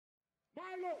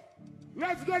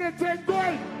Let's get it take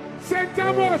gold. St.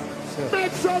 Thomas,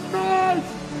 make some noise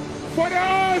for the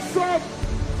awesome.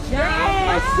 The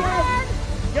awesome.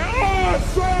 The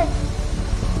awesome.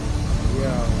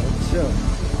 Yeah, sure.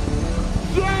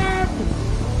 Jam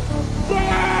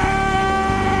band.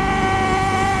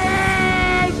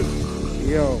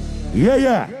 Yo. Yeah,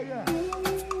 yeah.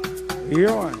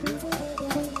 Yo.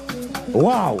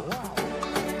 Wow.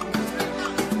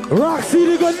 Rock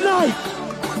City, good night.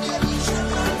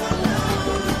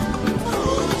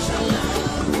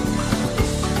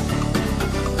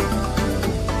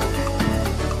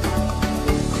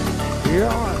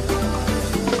 Yeah.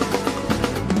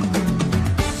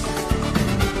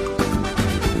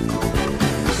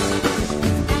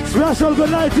 Special good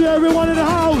night to everyone in the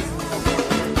house.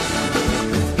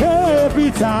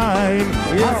 Every time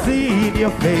I see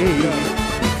your face,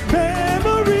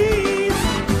 memories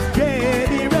get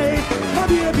erased. My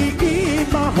baby in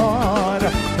my heart,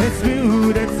 it's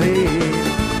smooth and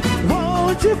safe.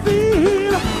 Won't you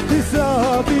feel this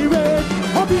love erased?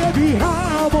 Oh baby, I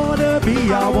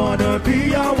wanna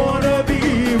be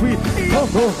with you. Oh,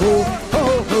 oh, oh,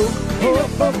 oh, oh,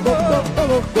 oh, oh,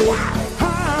 oh, oh. I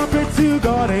pray to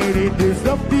God, ain't it this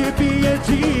love to be a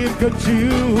dream come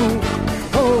true.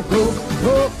 Oh, oh,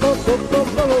 oh, oh, oh, oh,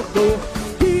 oh,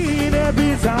 oh. In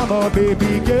every time, oh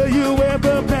baby girl, you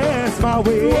ever pass my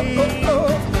way.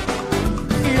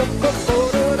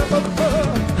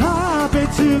 I pray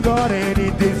to God, ain't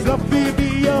it this love to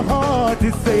be a hard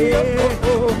to say.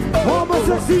 One more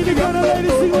succeed, you gonna let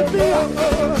it sing with me.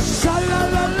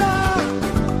 Sha-la-la-la,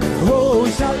 oh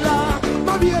sha-la,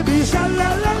 my baby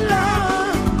sha-la-la-la,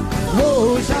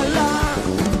 oh sha-la,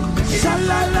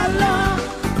 sha-la-la-la.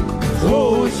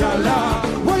 Oh, shala,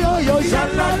 oh, yo, yo,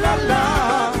 shala, la, la.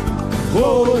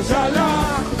 Oh, shala.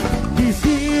 This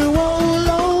year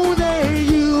alone,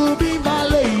 you'll be my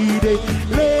lady.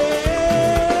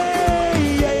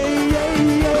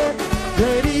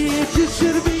 That if you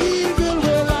should be good,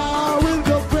 well, I will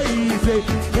go crazy.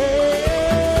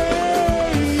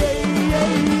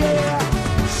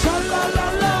 Shala, la,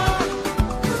 la.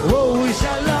 Oh,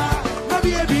 shala, my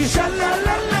baby, shala,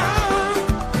 la, la.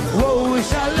 Oh,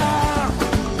 shala.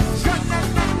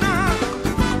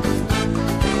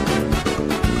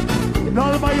 And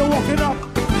all of you walking up,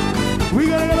 we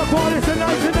gonna get a party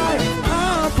tonight.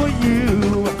 I'm for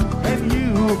you and you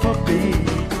for me.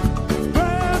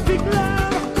 Perfect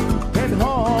love and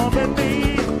harmony.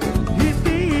 It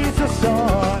needs a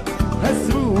shot as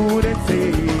smooth and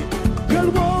safe. Girl,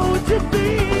 won't you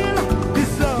feel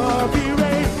this love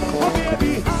erase? Oh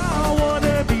baby, I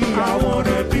wanna be.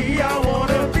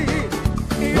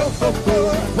 Oh, oh, oh,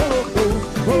 oh, oh,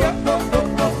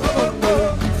 oh.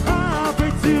 I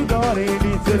pray to God, ain't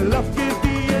it to love can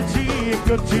be a dream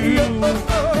come true.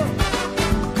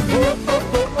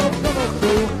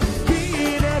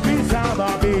 In every time,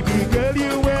 my baby girl,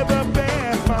 you ever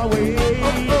pass my way.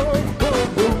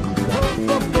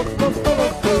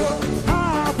 I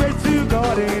pray to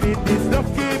God, ain't it this love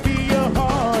can be a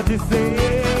hard to say.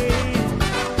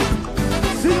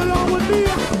 Sing along with me.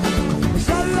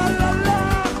 Sha-la-la-la.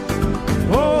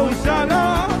 Oh, shala,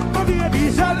 my baby,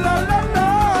 sha-la-la-la.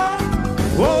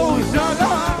 Oh,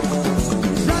 shala,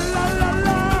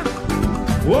 sha-la-la-la.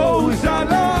 Oh,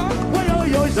 shala, oh, yo,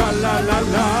 yo,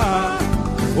 sha-la-la-la.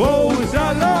 Oh,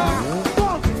 shala.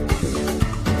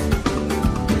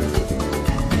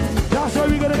 That's why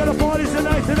we gonna get a party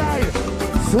tonight.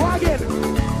 Swaggin'.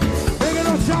 Bringing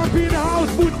up champion in the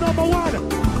house, boot number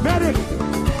 1. Medic.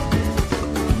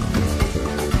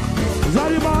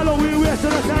 Zari Malo, we waste the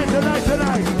time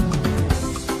tonight.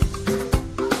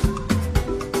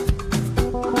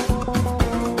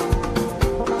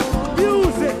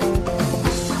 Music.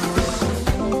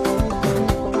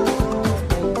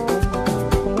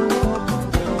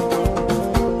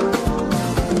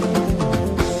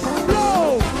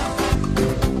 Blow.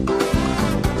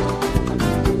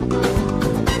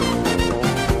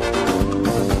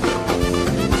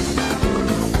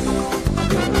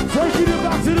 Taking it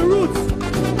back to the roots.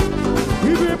 If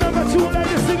you remember two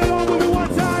ladies, sing along with me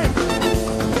one time.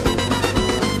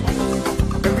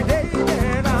 Every day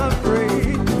that I pray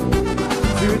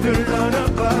to the Lord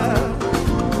above,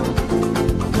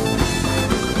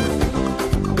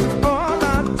 all I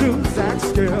do is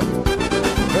ask Him,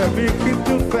 let me keep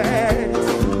the faith.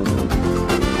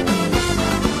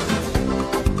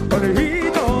 But He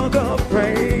knows the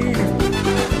pain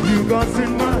you got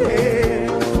in my head.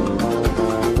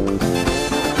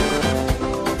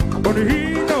 But He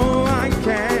know I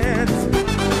can't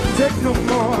take no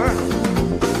more,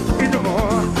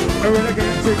 anymore. I really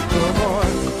can't take no more.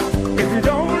 If you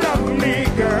don't love me,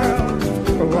 girl,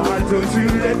 why don't you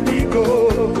let me go?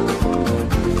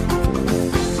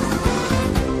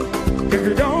 If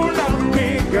you don't love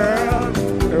me, girl,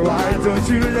 why don't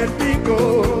you let me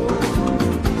go?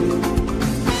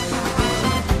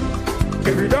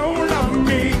 If you don't love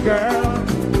me, girl,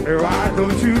 why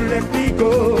don't you let me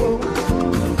go?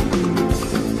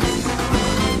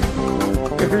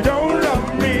 If you don't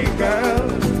love me, girl,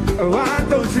 why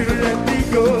don't you let me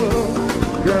go?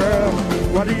 Girl,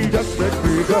 why do you just let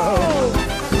me go?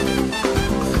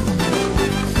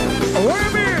 What do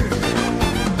you mean?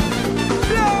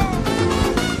 Yeah.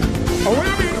 What do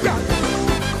you mean, God?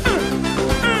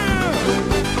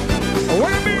 What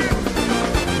do you mean?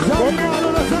 One man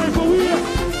on the time for we.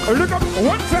 Look up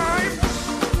one time.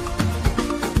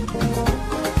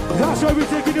 That's why we're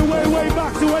taking it way, way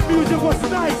back to when music was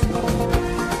nice.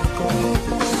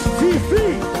 TV.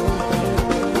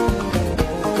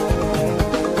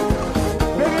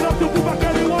 Make it up to Poopa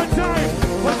Kelly one time.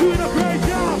 We're doing a great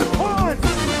job. On.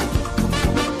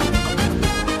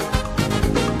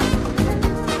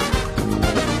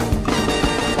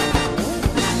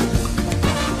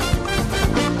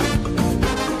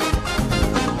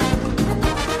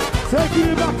 Taking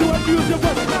it back to when music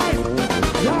was nice.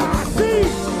 Yeah, see.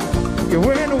 You're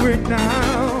wearing a wig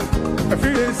now. I'm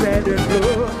feeling sad and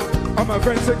blue. All my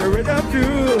friends are getting rid of you.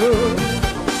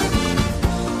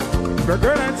 But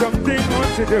girl, I have something I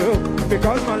want to do,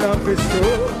 because my love is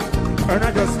true, and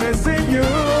I'm just missing you.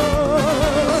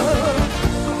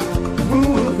 Ooh,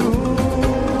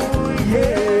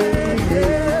 yeah,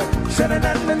 yeah.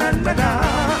 Sha-na-na-na-na-na-na.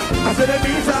 I said it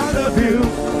means I love you.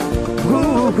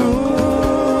 Ooh,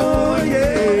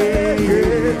 yeah,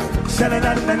 yeah.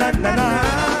 Sha-na-na-na-na-na-na.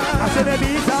 I said it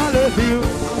means I love you.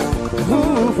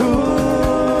 Ooh,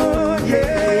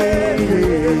 yeah,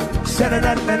 yeah.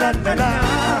 Sha-na-na-na-na-na-na.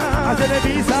 I said it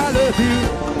means I love you.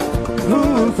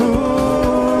 Ooh,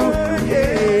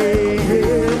 yeah,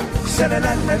 yeah.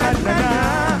 Sha-na-na-na-na-na.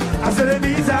 I said it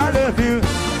means I love you.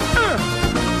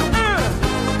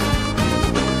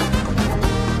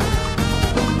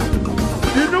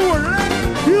 You know what?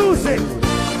 Music.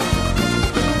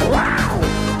 Wow.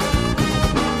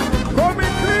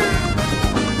 Coming clean.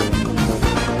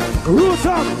 Roots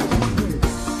up.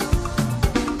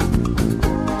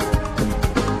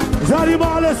 Zaddy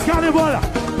Marley's Carnival.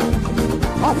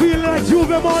 I feel like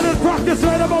Juve morning practice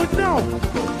right about now.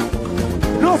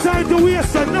 No time to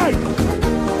waste tonight.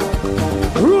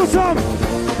 Roots up.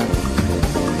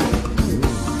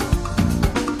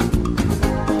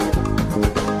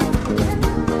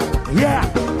 Yeah.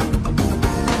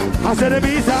 I said it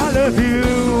means I love you.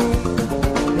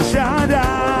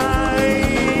 Shaddai.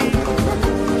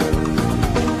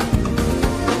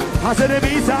 I said it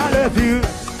means I love you.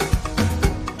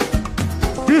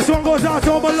 This one goes out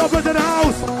to all my lovers in the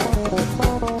house.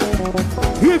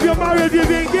 If you're married, if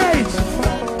you're engaged.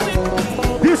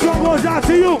 This one goes out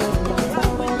to you.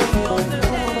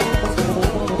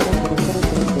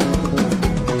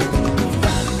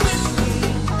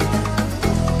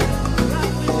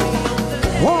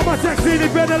 All my sexy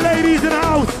independent ladies in the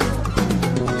house.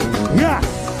 Yeah.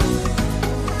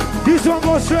 This one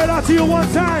goes straight out to you one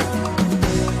time.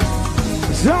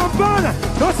 Jump on.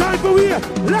 No time for we.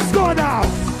 Let's go now.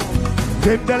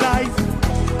 Dim the lights.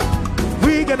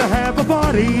 We're gonna have a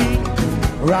party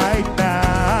right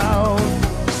now.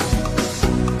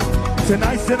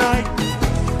 Tonight's the night.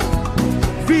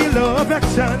 Feel the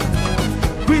affection.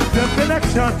 With the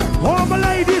connection. All my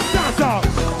ladies dance up.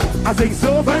 I think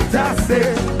so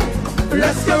fantastic.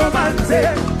 Let's go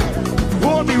romantic.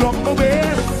 Hold me rock my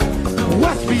waist.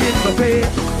 Watch me in my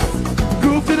face.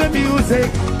 Groove to the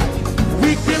music.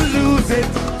 We can lose it.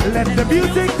 Let the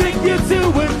music take you to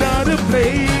another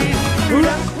place.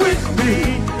 Rock with me.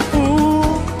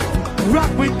 Ooh.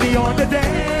 Rock with me on the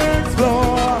dance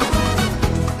floor.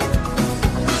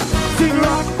 Sing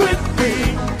rock with me.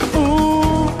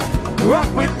 Ooh. Rock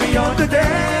with me on the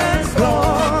dance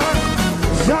floor.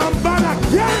 Jump on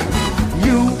again.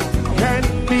 You and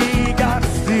me got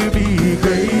to be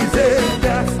crazy.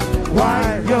 That's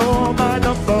why you're my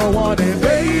number one,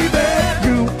 baby.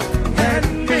 You and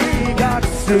me got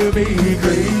to be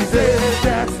crazy.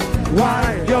 That's why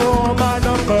you're my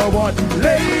number one,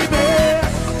 lady.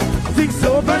 Think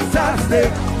so fantastic.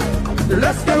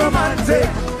 Let's get romantic.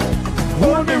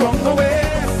 Hold me wrong the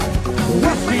waist.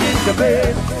 Watch me in the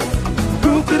bed.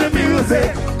 Groove to the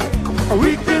music.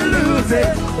 We can lose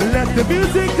it. Let the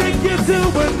music take you to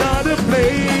another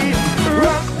place.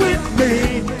 Rock with me,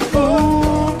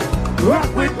 ooh. Rock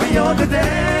with me on the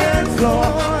dance floor.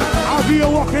 I'll be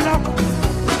walking up.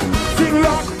 Sing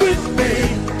rock with me,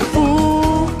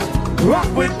 ooh. Rock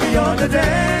with me on the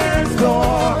dance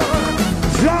floor.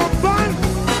 Jump up.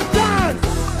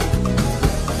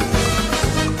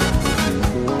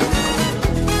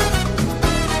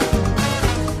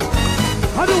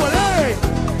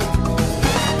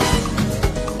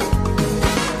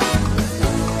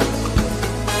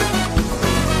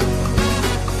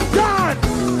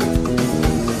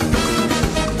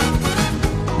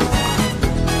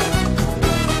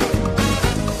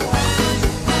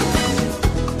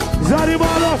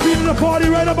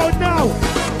 about now.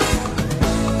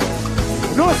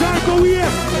 No time for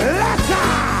waste. Let's go.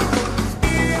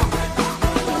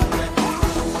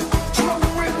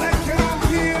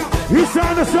 It's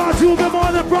time to start to move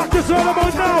on and practice all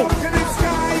about now.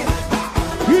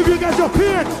 If you get your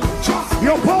paint,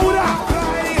 your powder,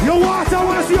 your water, I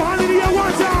want to see your hand in the air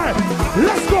one time.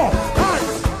 Let's go.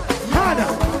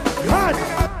 Hand.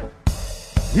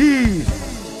 Ease.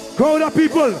 Crowd of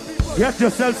people, get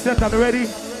yourself set and ready.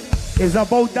 It's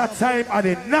about that time of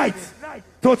the night.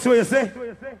 Touch what you say.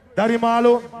 Daddy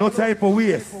Marlo, no time for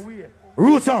waste.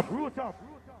 Root up.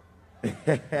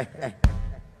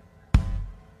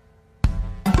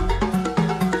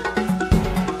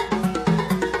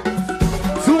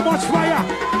 Too much fire.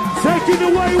 Taking the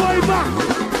way back.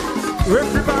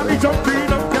 Everybody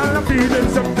jumping up, girl, I'm feeling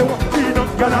something. Walking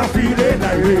up, girl, I'm feeling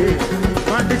like way.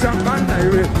 Man, the jump man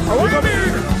like way. What do you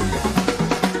mean?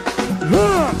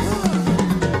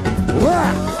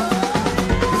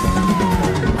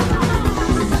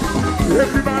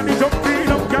 Everybody jumping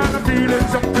up, girl, I'm feeling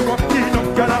something. Walking up,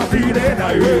 girl, I'm feeling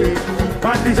like way.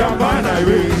 Man, the jump man like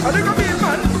way. What do you mean,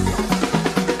 man?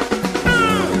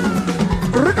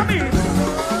 Look at me.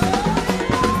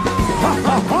 Ha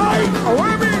ha ha. What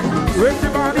do you mean?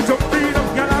 Everybody jumping up,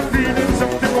 girl, I'm feeling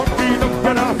something. Walking up,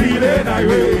 girl, I'm feeling like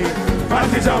way. Man,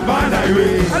 the jump man like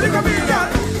way. Look at me, girl.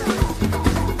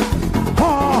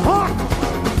 Ha ha.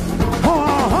 Ha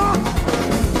ha.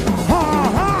 Ha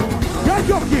ha. Get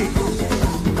your key.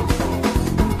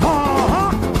 Ha ha.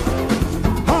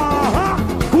 Ha ha.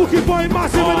 Cookie boy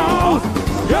massive in the house.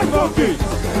 Get your key.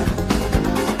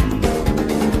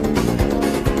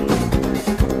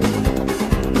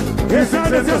 Yes, sir,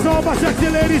 this is all my sexy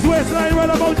ladies' waistline right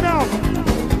about now.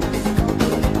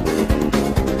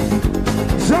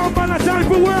 Some man a time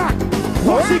for work.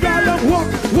 Walk the girl up,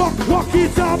 walk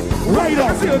it up, right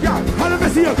up. Let me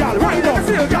see your girl, right up. Let me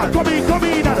see your girl, come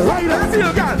in, and right up. Let me see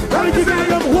your girl, let me see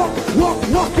your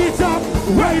walk it up,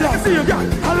 right up. Let me see your girl,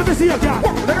 let me see your girl,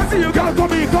 let me see your girl,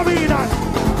 come in, and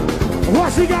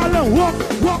watch the girl up,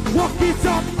 walk it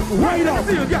up, right up. Let me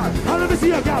see your girl, let me see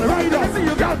your girl, right up. Let me see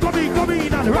your girl, come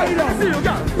in, and right up. Let me see your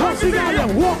girl, watch the girl up,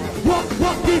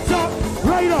 walk it up,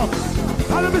 right up.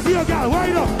 Let me see your girl,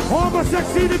 right up. All my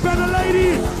sexy independent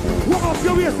ladies. Walk up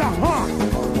your waist now, huh?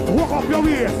 Walk up your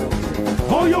waist.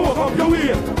 Oh, you walk up your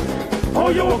waist. Oh,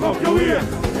 you walk up your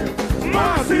waist.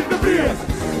 Mass in the place.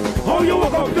 Oh, you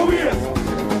walk up your waist.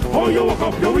 Oh, you walk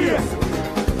up your waist.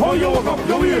 Oh, you walk up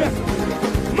your waist.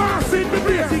 Mass in the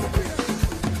place.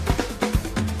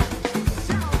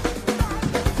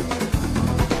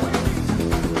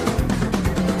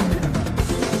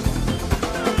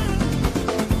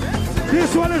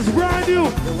 This one is brand new.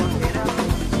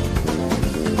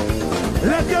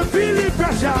 Let them feel the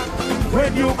pressure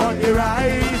when you on the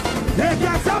rise. They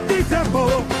can't stop the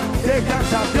tempo, they can't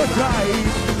stop the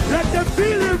drive. Let them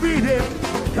feel the rhythm,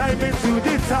 climbing to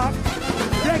the top.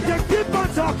 They can keep on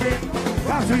talking,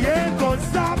 cause we ain't gonna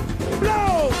stop.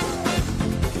 Blow!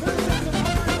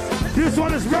 This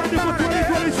one is brand new for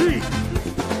 2023.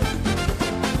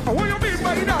 What do you mean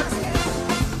by that?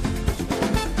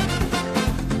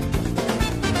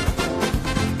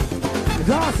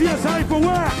 That's your time for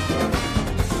work.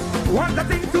 One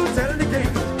thing to tell the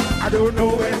king, I don't know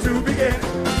where to begin,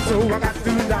 so I got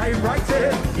to dive right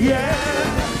in. Yeah.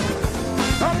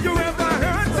 Have you ever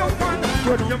heard someone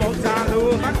put your mouth all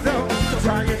over down,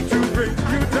 trying to bring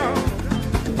you down?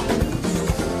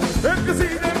 If you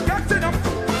see them catching up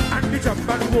and the jump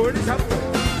and hold it up,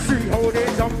 see how they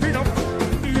jumping up.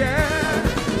 Yeah.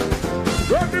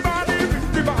 Everybody,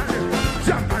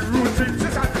 jump and root in the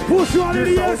sun. Push you on in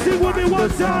the air, sing with me one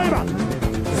time.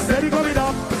 Steady coming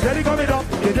up,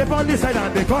 you dip on the side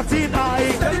and they cutting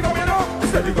high. Steady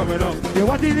coming up, they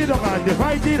wanting it up and they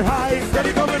fighting high.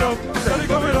 Steady coming up,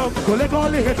 collect all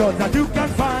the haters that you can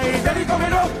find. Steady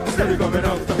coming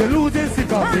up, they're losing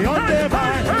sick of the on their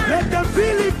mind. Let them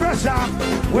feel the pressure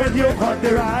when you on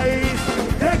the rise.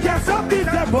 They can't stop the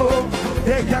tempo,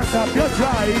 they can't stop your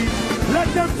drive.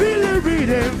 Let them feel the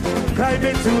rhythm,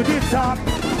 climbing to the top.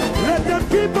 Let them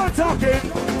keep on talking,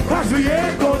 cause we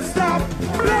ain't gonna stop.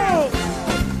 Blow!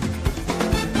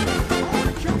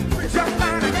 Jump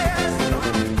down again.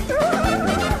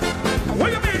 What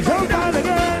do you mean? Jump down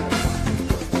again.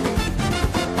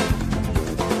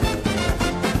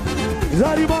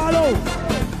 Zaddy Marlo.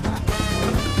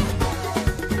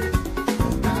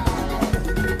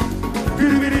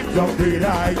 Bitty jump the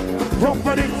light. Jump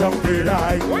on it, jump the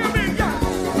light. What do you mean, yeah?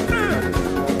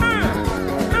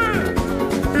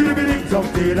 Bitty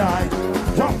jump the light.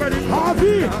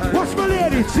 Harvey, watch my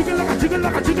lady. Jiggle like a jiggle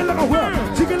like a jiggle like a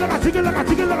whirl. Jiggle like a jiggle like a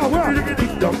jiggle like a whirl.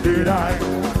 Jump did I?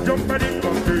 Jump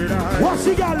did I? Watch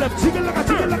the gal left. Jiggle like a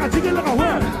jiggle like a jiggle like a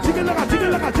whirl. Jiggle like a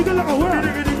jiggle like a jiggle like a whirl.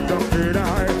 Jump did I?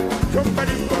 Jump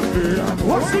did I?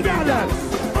 Watch the gal left.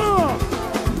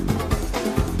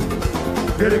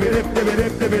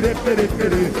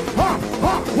 Ha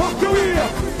ha, walk your wheel.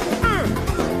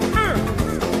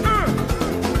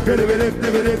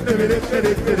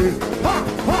 Ha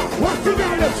ha, watch the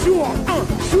gal left. Sure,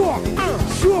 sure,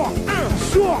 sure,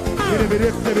 sure.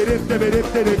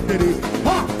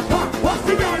 Ha ha, watch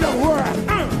the gal left.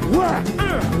 Work,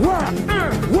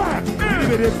 work.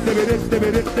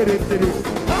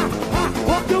 Ha ha,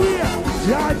 walk your wheel.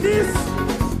 Yeah, this.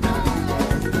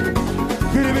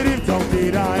 Don't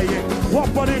did I?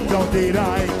 What but it don't did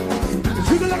I?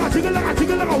 Jiggle like a jiggle like a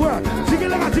jiggle like a work. Jiggle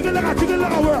like a jiggle like a jiggle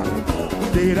like a work.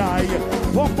 Did I?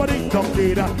 What but it don't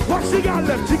did I? Watch the gal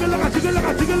left. Jiggle like a jiggle like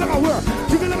a jiggle like a work.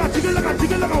 Jiggle like a jiggle like a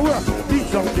jiggle like a work.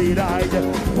 It don't did I?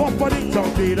 What but it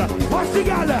don't did I? Watch the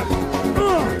gal left.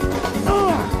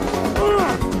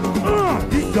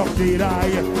 It don't did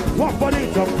I? What but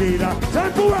it don't did I?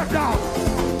 Time to work now.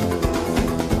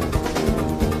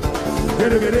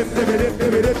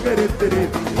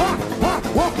 Ha ha,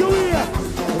 walk your way.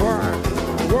 Work.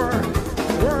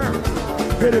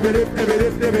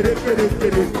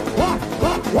 Ha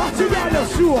ha, watch the gal.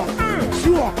 Sure. Ha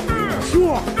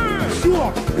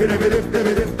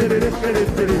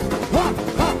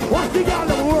ha, watch the gal.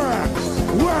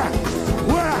 Work.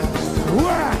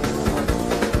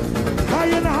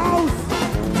 High in the house.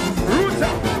 Roots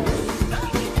up.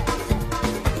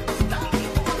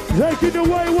 Taking the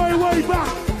way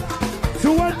back to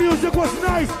when music was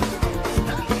nice.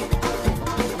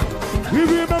 We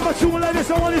remember tune like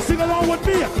this, I want you to sing along with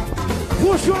me.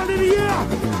 Push one in the air.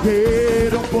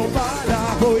 Get up on my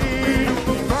boy.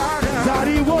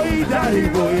 Daddy boy.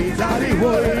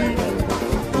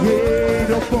 Get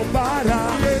up on my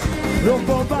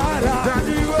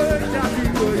Daddy boy.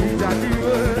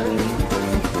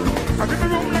 I'm in the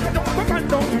room like a dog, I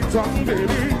don't eat tongue,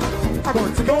 baby. I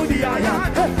want to go the eye,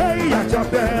 hey, I jump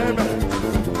them.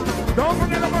 Don't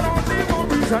forget about all the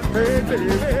movies and baby.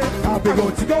 I'll be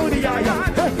going to go the eye,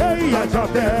 hey, I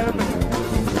jump them.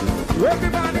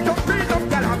 Everybody jump free, don't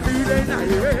get a feeling.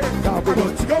 I'll be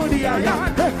going to go the eye,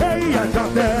 hey, I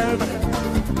jump them.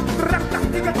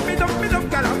 Don't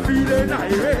get a feeling.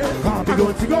 I'll be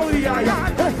going to go the eye,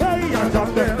 hey, I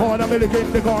jump them. Corner, milk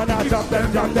in the corner, jump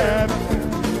them.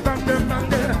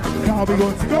 Now we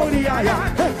going to go the eye,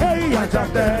 hey, I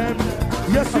jump them.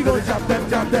 Yes, we go jump them.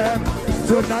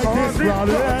 Tonight is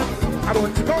rolling. I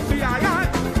want to go the eye,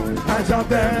 I jump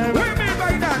them. What do you mean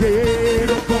by that? Hey,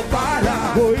 don't go para,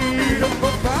 boy, don't go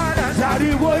para.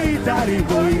 Daddy boy. Hey,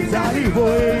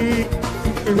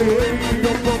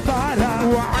 don't go para,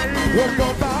 don't go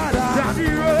para.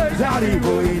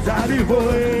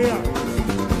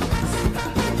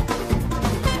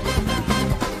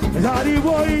 Daddy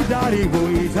boy. Daddy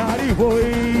boy,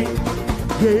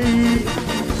 hey,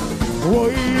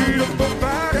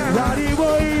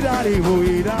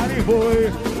 boy, daddy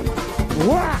boy,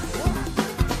 wah!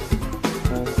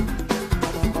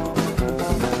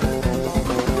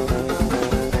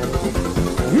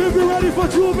 You be ready for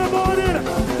Tuesday morning?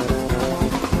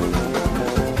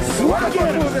 Swag it,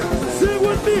 sing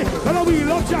with me. When we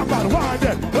love Japan, why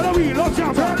then? When we love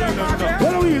Japan,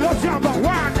 when we love Japan,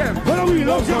 why then? When we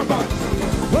love Japan,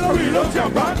 when we love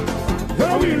Japan,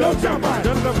 when we love Japan,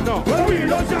 when we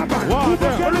love Japan, why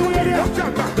then?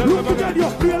 Look at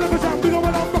your feel like a jump, you know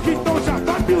when I'm fucking no shot.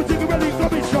 That music really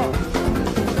coming shot.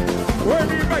 Where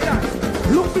do you buy that?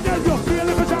 Look at your feel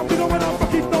like a jump, you know when I'm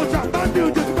fucking no shot. That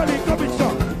music really coming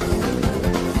shot.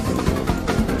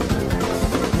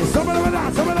 Some of them are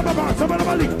dance, some of them are bad, some of them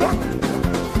are linked up.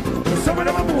 Some of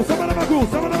them are move, some of them are groove,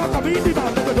 some of them are comedy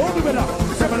man, but don't do it up.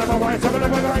 Some of them are white, some of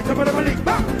them are right, some of them are linked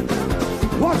back.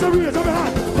 Watch the raise of your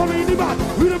hand, comedy man.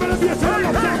 We don't better be a tell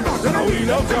of jump back. Oh, we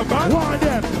love jump back. One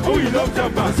them. Oh, we love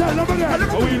jump back. Tell them again.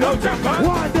 Oh, we love jump back.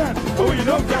 One them. Oh, we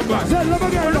love jump back. Tell them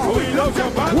again. Oh, we love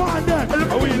jump back. One them.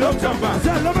 Oh, we love jump back.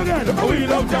 Tell them again. Oh, we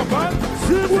love jump back.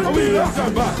 Sing with me. Oh, we love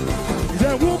jump back.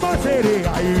 The woman say they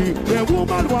high, the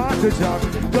woman wants to jump.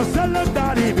 Just tell them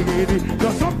that he begin,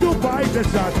 just up to fight the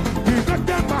shot. We make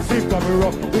them massive cover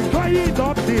up, we crying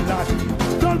up the land.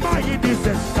 Don't mind this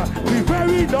session, we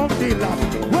buried up the land.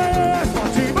 Where's my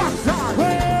team backside?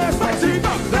 Where's my team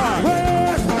backside?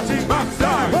 Where's my team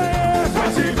backside? Where's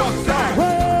my team backside?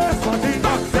 Where's my team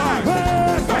backside?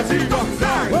 Where's my team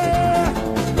backside? Where?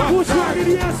 Who's trying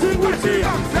to sing with me?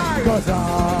 Cause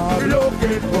I'm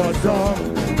looking for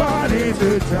somebody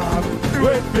to jam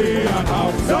with me and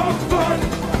have some fun.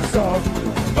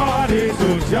 Somebody to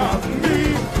jam me,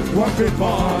 what we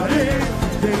party,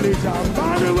 daily jam.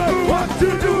 Manuel, what to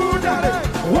do, daddy?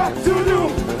 What to do?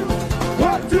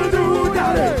 What to do,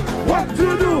 daddy? What to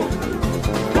do?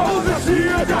 Those are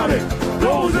sheer, daddy.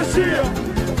 Those are sheer.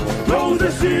 Those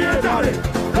are sheer, daddy.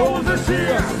 Those are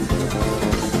sheer.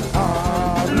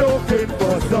 I'm looking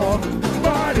for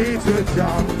somebody to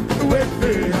jam with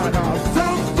me and have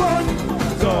some fun.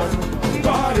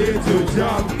 Somebody to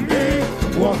jam me,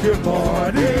 walk your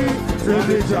body to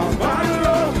the jam. I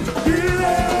love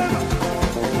feeling.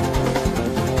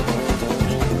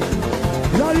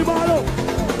 Daddy Malo.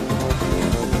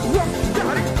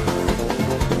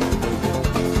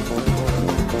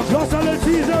 Just a little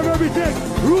teaser of everything.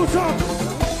 Roots up.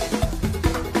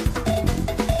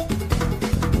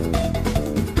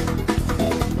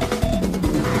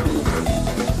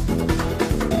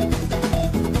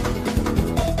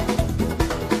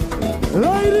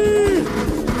 Ladies,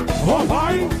 up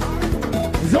high,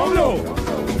 down low,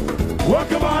 work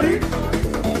your body,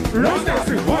 run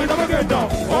dancing, wind up and get down.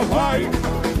 Up high,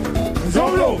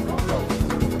 down low,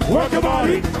 work your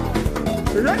body,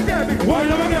 run dancing,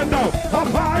 wind up and get down.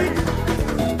 Up high,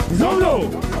 down low,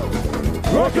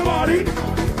 work your body,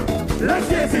 let's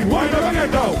dance it, wind up and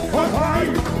get down. Up high,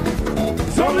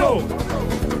 down low,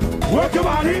 work your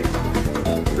body,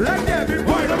 let's dance it,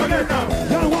 wind up and get down.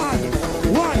 Now one.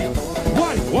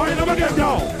 Wine up and get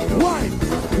down. Wine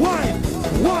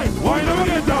up and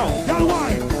get down. Girl,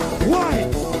 wine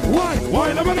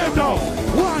up and get down.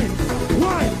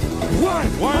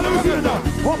 Wine up and get down.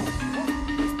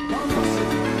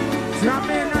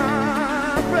 Jamming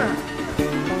up.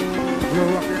 You're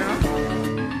rocking up.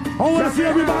 I want to see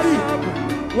everybody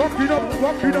walking up.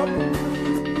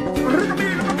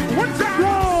 One time. Go.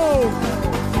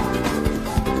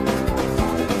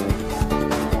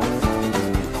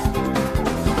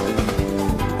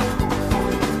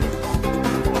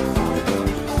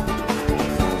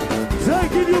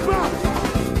 Taking you back.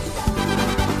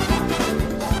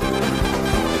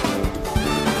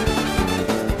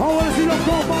 I want to see the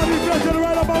full body version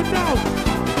right about now.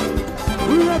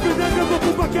 We represent them for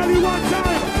Papa Kelly one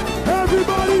time.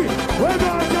 Everybody, we're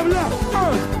down some left.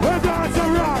 We're down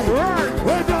some right.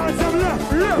 We're down some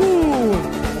left. Ooh.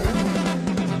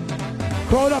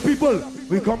 Crowd of people,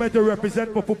 we come here to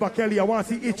represent for Papa Kelly. I want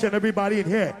to see each and everybody in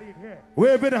here.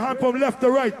 Waving the hand from left to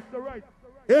right.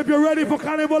 If you're ready for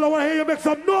carnival, I want to hear you make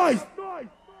some noise.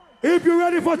 If you're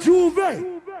ready for Juve,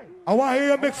 I want to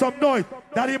hear you make some noise.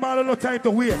 Daddy man, no time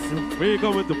to waste. We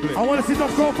coming to play. I want to see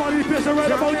some crowd party patient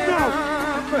right about now.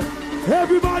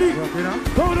 Everybody,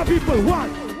 crowd of people,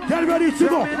 one, get ready to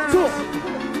go. Two,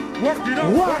 one,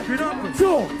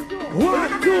 two,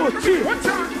 1, 2, 3.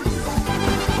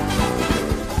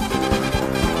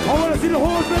 I want to see the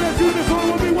whole village do this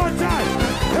one with me one time.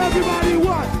 Everybody,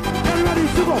 one. Get ready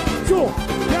to go. 2.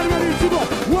 Get ready to go.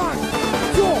 1,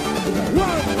 2.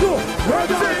 1, 2. Head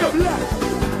to your left.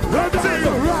 Head to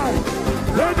your right.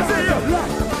 Head to your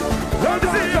left. Head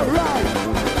to your right.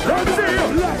 Head to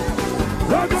your left.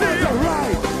 Head to your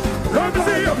right. Head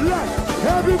to your left.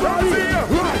 Everybody, right.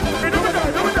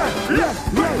 Left,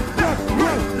 right, left,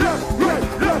 right, left, right,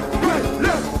 left, right,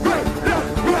 left, right, left,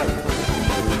 right.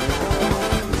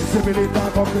 Simulate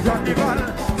back up the carnival.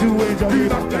 2 angels in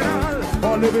back canal.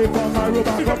 All the way from my room,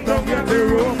 I come down, get the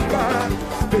room.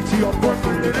 Bitch, you up for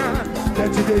me, then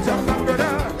you day jump back.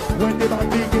 When the man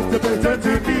begins to play, turn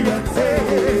to me and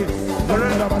say,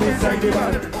 run up on inside the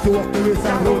van, to up the waist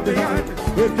and hold the hand.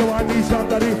 If no one needs shot,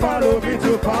 that he follow me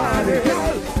to party.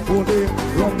 Girl, hold it,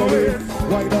 run my waist,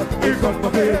 why not in front of my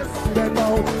face? Bend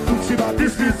down, Gucci back,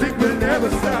 this music will never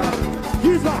stop.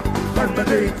 He's back, and the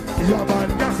day, your man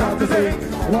can start to sing.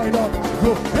 Why not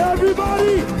go?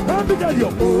 Everybody, let me tell you,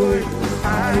 oi,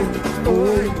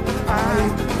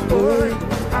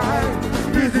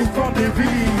 music from the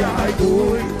VI,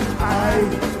 oi,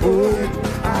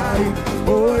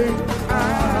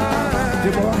 the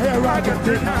more hair I get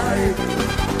tonight.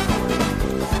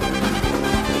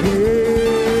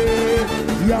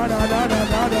 Yeah, ya na na na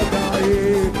na na na,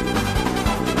 yeah.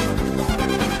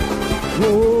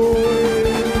 Oi.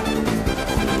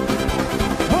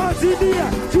 Hands in the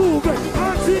air, Juve,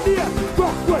 hands in the air,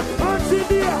 Rockwell, hands in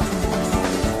the air.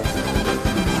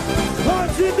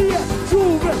 Hands in the air,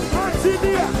 Juve, hands in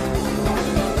the air.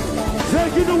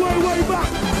 Taking the way back.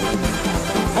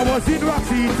 I was in Rock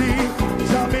City,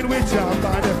 jamming with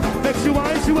Japan. Next you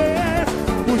ice your ass,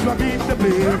 push back in the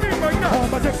place. All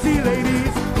my sexy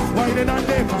ladies, whining on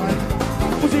their man.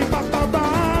 Pushing back, bam,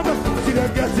 bam, see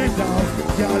them getting down.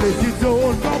 Girl, if you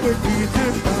don't come with me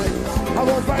tonight, I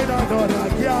won't find another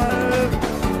girl.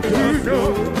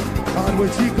 know. And when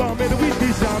she come in with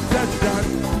the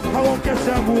champagne, I won't catch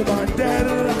a woman dead.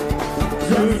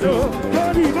 Just know.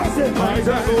 Don't even say my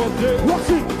time up there. Watch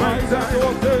it. My time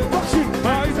up there. Watch it.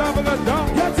 My time up there.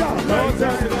 Get down. My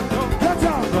time up there. Get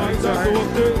down. My time up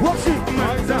there. Watch it.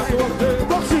 My time up there.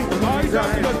 Watch it. My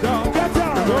time up there. Get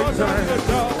down. My time up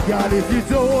there. Girl, if you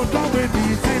don't come with me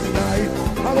tonight,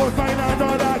 I won't find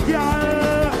another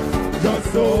girl. Just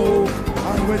so.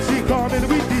 And when she come in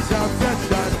with the champagne,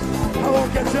 I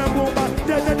won't get your woman.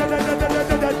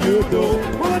 You know.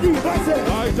 What do you say?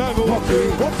 My time up there.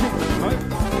 Watch it.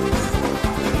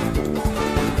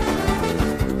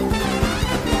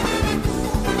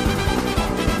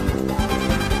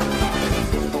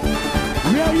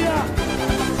 Yeah, yeah.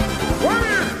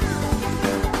 Warrior.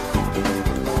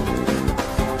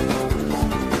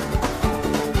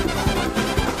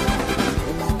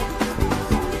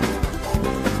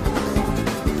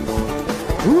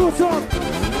 Roots up.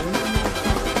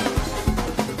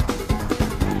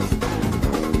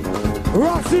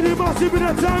 Rock City massive in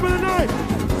that time of the night.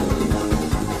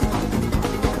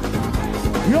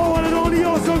 Yo, one and only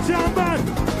awesome jam band.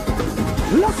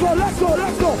 Let's go, let's go,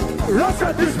 let's go. Let's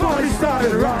get this party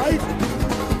started right.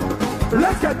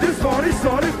 Let's get this party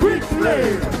started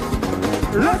quickly.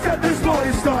 Let's get this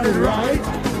party started right.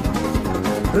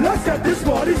 Let's get this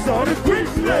party started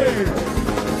quickly.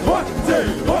 What day,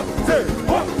 what day,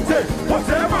 what day, what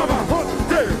day, mama? What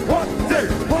day, what day,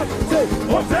 what day,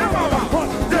 what day, mama? What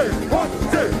day, what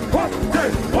day, what day,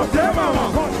 what day, mama?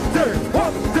 What day,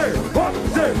 what day, what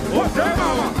day, what day,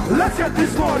 mama? Let's get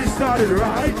this party started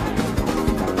right.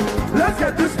 Let's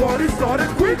get this party started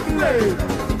quickly.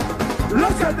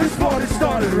 Let's get this party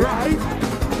started right.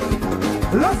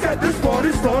 Let's get this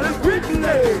party started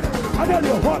quickly. I tell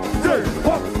you what day,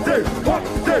 what day, what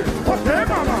day, what day,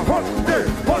 mama? What day,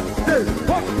 what day,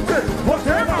 what day, what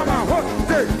day, mama? What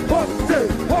day, what day,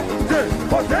 what day,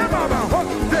 what day, mama? What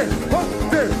day, what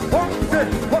day, what day,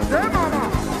 what day, mama?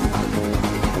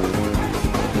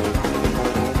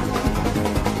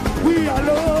 We are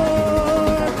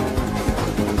Lord.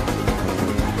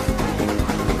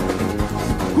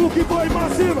 Cookie Boy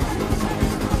Massive.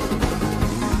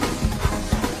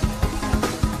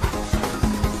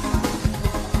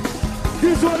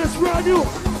 This one is brand new.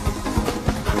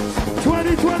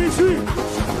 2023.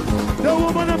 The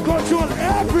woman that control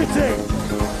everything.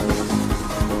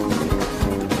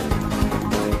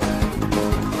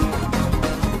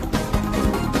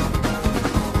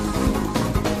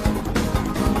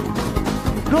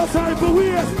 No time for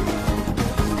waste.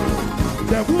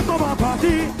 They woman my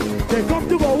party. They come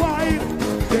to go wide.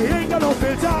 They ain't got no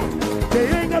filter. They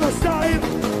ain't got no style.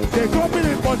 They come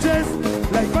in bunches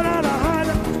like banana hand.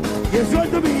 It's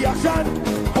going to be action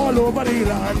all over the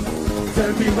land.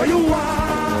 Tell me what you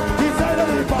want inside of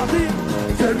the party.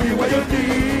 Tell me what you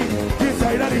need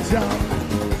inside of the jam.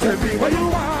 Tell me what you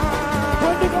want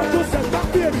when you got to set back,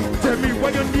 baby. Tell me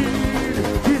what you need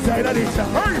inside of the jam.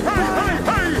 Hey, hey, hey,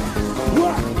 hey!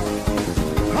 What?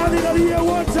 I need to hear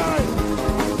one time.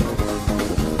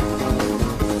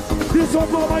 This one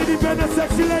for my independent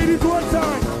sexy ladies one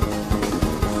time.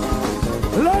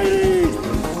 Ladies!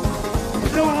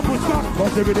 No one push back, but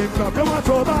the rhythm back. No one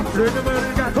throw back,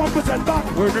 come present back.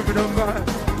 When the rhythm back,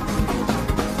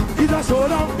 it's a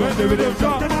showdown. When the rhythm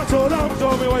drop, then I show down.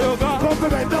 Show me what you got. Come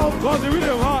present down, cause the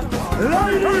rhythm hot.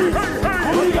 Ladies,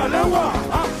 how we got lewa?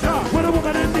 Action. What a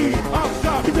woman in need.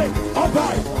 Action. You take up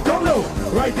high, down low,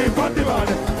 right in front of the man.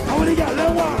 How we got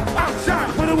lewa? Action.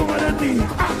 What a woman in need.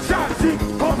 Action. See,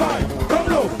 up high, down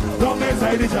low, down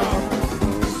inside the jam.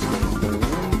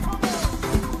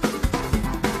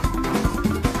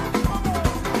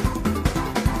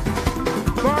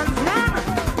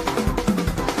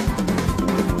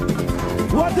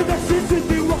 What the next is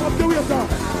being walk up the way, sir?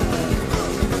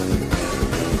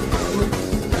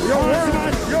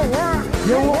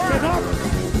 You're walking up.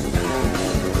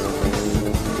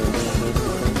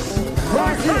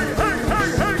 Right here.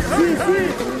 See.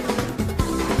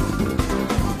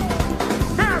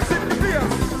 Mass in the beer.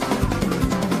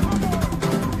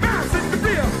 Mass in the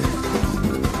beer.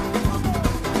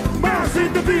 Mass in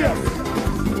the beer.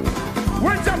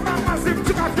 When's your man massive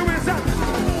took off the way, sir?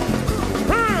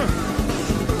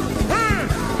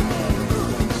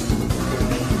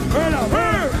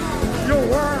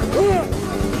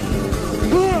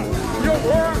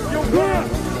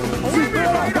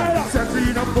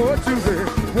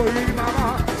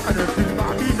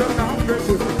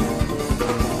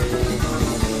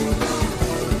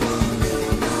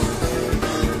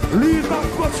 Lead back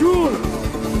patrol.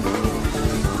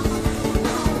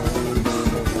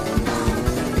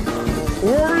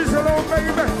 Worries alone,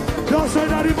 baby. Don't say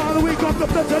that him all the week up up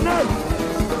the tonight.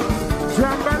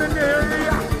 Jump on in the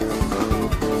area.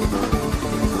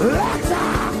 Let's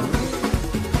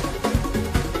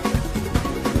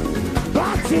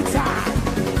party time.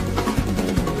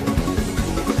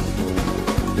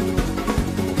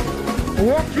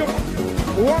 Walk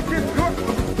it good.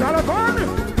 Telephone.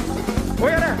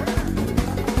 Where there?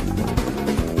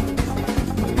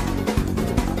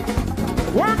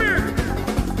 Woman.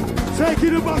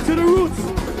 Taking it back to the roots.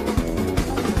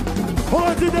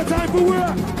 Holding the time for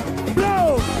work.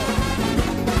 Blow.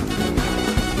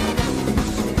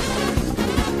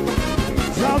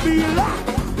 Shall be locked.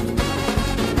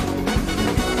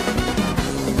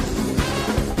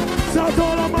 Shout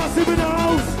all the massive in the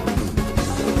house.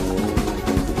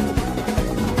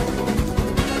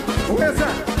 Where's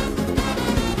that?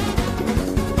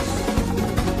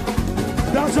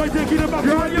 That's right, taking it back to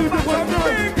the music was done.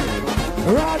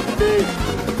 Riddim.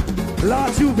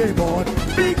 Last you be born.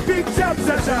 Big jam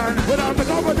session. When I'm the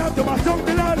government to my tongue,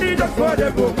 then I need a for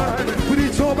the woman. With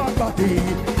each back party.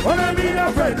 When I need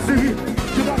a frenzy.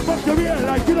 You got fuck the real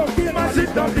like you don't feel my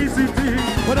shit on DCT.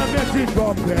 When I met it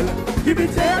from well, give me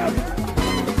 10.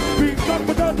 Big up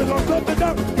and down, the long up and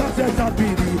down. Cause that's not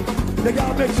BD. They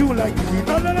gotta make you like me.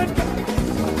 No.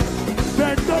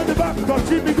 Bend down the back, cause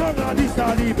she be gone on this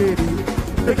party, baby.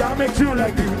 They gotta make you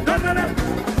like me. No.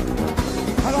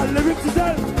 I got lyrics to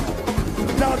tell.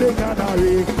 Now they can't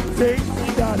hurry. Sing,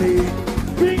 daddy.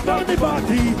 Bring down the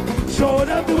party. Show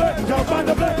them the way. Jump on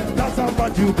the plane. That's how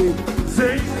much you be.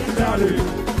 Sing, daddy.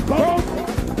 Boom.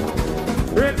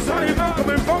 It's sunny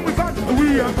mountain from we fat.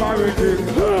 We are party.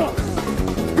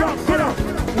 Rock it up.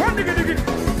 One diggy.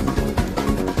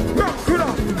 Rock it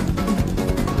up.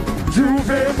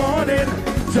 Juve morning.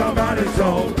 Jump on the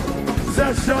zone.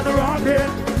 Session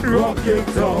rocking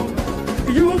tone.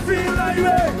 You feel like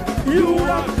me. You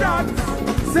rock that.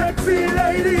 Sexy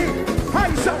lady.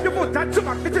 High shot your foot and back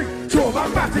the thing. Show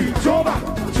back party. Show back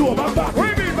party.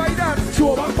 What do you mean by that?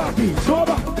 Show back party. Show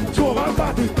back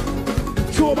party.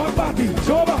 Show back party.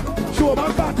 Show back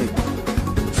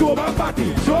party.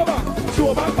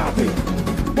 Show back party.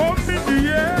 Bump in the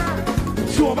air.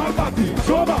 Show back party.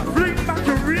 Show back. Bring back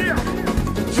your rear.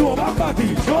 Show back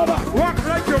party. Show back. Walk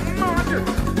like you're mad.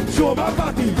 Show back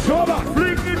party. Show back.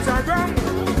 Bring it around.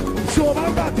 Show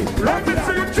back party. Let me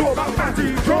see you show back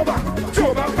party. Show back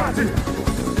party.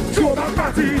 Show back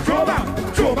party. Show back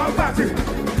party.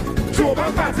 Show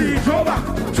back party. Show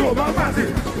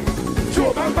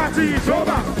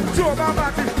back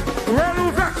party. Well,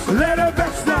 who vex? Let them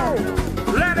vex now.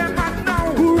 Let them man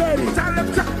know. Who ready? Tell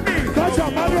them check me. Catch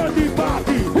up and run the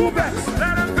party. Who vex?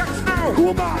 Let them vex now.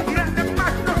 Who mad? Let them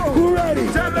man know. Who ready?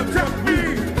 Tell them check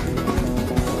me.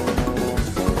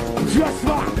 Just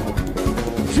rock.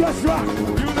 Just rock.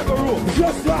 You never rule.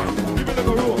 Just rock. You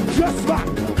never rule. Just rock.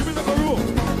 You never rule.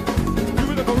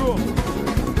 You never rule.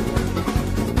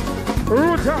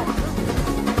 Root out.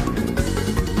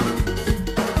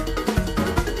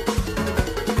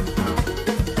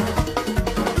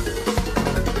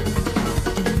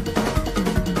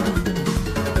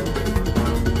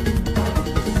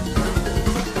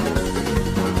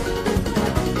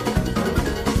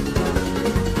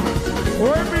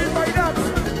 What do you mean by that?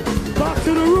 Back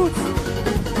to the roots.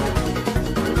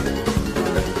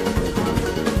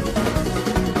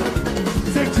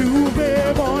 Take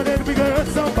Tuesday morning, we gonna hurt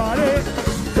somebody.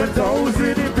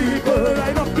 10,000 people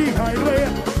line up the highway.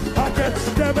 I catch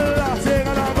them laughing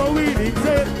and I'm a winning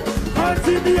say. Hands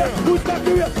in the air, who's back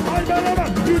to it? I'm a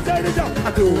man, inside the job.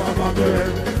 I do I'm back there.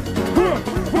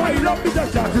 Why love me the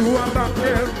shot? Do I'm back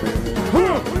there.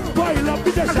 Why love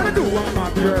me the shot? Do I'm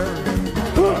back there.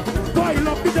 Why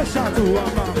love me the shot? Do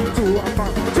I'm back.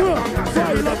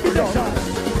 Why love me the shot?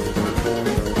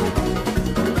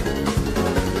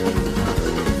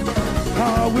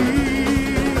 How we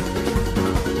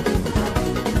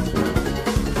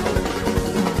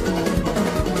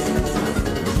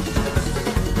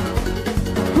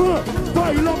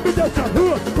why love me the shot?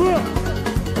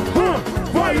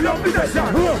 Why love me the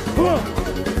shot?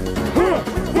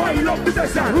 Why love me the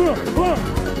shot?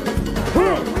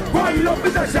 Why love me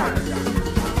the shot?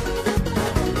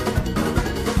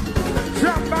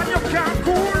 Jump and you can't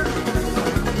cool.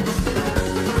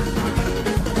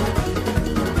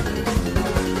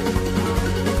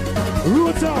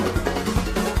 Roots up.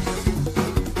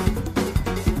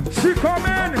 She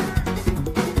coming.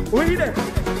 We there.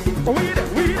 We there.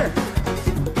 We there.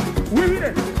 We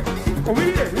there.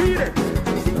 We there. We there.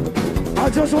 I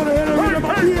just want to hear the rhythm of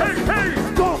my ears. Hey.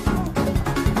 Go.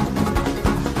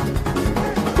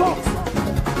 Box.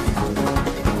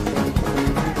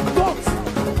 Box.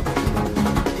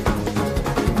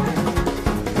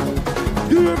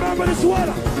 Do You remember this one?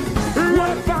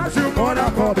 Run fast, your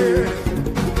mother coming.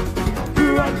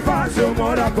 Run fast, your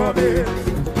mother coming.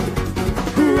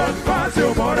 Run fast,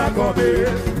 your mother coming.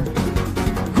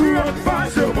 Run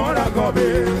fast, your mother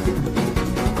coming.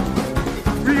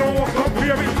 We gon' walk up,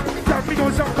 baby. Got me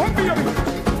gon' jump up, baby.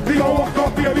 We gon' walk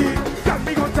up, baby. Got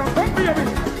me gon' jump up, baby.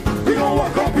 We gon'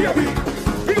 walk up, baby.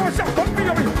 We gon' jump up,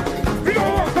 baby. We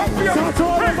gon' walk up, baby.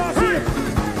 Hey.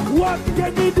 What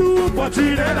can you do?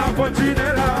 Punchinella,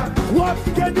 Punchinella. What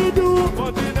can you do?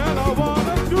 Punchinella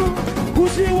wanna do. Who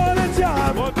she wanna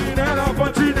jam? Punchinella,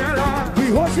 Punchinella. We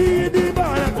hope she in the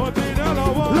band. Punchinella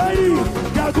wanna.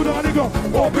 Ladies, y'all put on the go.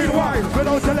 Open wide.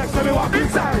 Without select, let me walk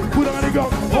inside. Put on the go.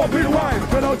 Open wide.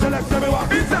 Without select, let me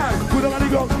walk inside. Put on the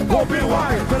go. Open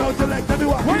wide. Without select, let me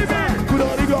walk inside. Put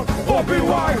on the go. Open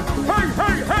wide. Hey,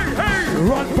 hey, hey, hey.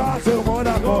 Run fast, your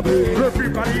mother come in.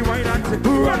 Everybody wine and say,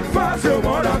 run fast, your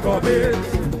mother come in.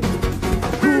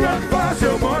 Run fast,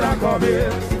 your mother come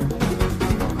in.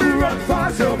 Run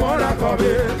fast, your mother come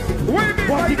in. Wait me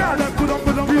by that. Put on,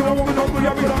 put on, put on, put on, put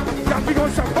on, put on. Got me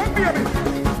gon' shop up, baby.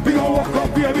 We gon' walk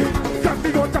up, baby. Got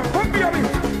me gon' tap up, baby.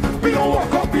 We gon'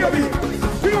 walk up, baby.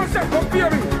 We gon' step up,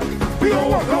 baby. We gon'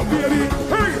 walk up, baby.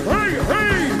 Hey, hey, hey.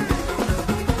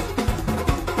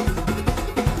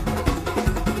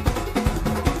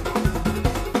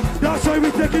 That's why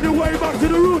we're taking the way back to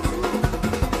the roots.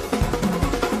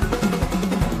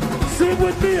 Sing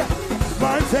with me.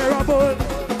 Man terrible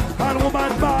and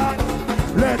woman bad.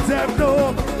 Let them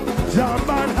know. Jam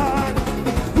and hard.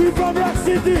 We from Rock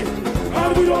City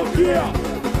and we don't care.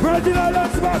 Reginald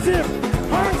and massive.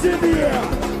 Hands in the air.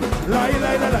 Lie,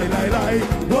 lie, lie, lie, lie, lie.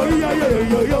 Oh, yeah, yeah,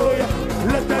 yeah, yeah, yeah.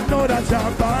 Let them know that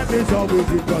champagne is always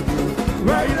in control.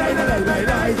 Lie, lie, lie, lie, lie,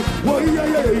 lie. Oh, yeah,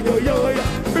 yeah, yeah, yeah,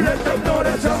 yeah. Let them know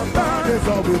that champagne is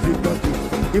always in control.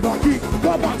 If I keep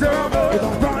up, I'm terrible. If I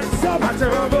rise up, I'm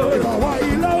terrible. If I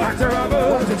wild out, I'm terrible.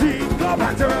 Watch the drink up,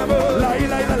 I'm terrible. Lie,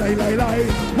 lie, lie, lie, lie, lie.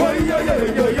 Oh, yeah, yeah,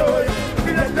 yeah, yeah,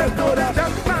 yeah. Let them know that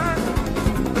champagne.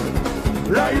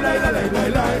 Lie, lie, lie, lie, lie,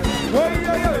 lie. Oh,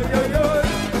 yeah, yeah, yeah, yeah.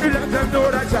 Let them know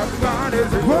that champagne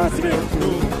is in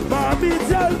control. Mommy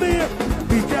tell me,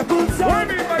 be careful, son.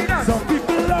 Some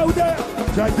people out there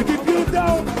try to keep you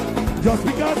down. Just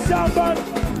because champagne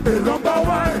is number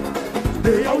one.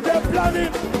 They out there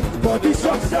planning for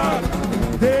destruction.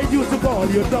 They used to call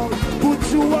you down,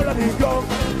 put you all on the ground.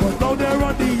 But now they're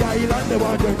on the island, they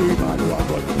want you to be mad.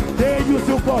 They used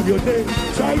to call you name,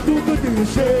 try to do the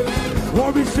shame.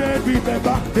 Worry shame,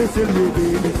 remember, they still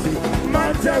really missing.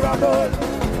 Man terrible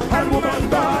and woman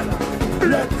bad.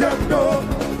 Let them know,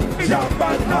 jump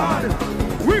and hard.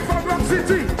 We from Rock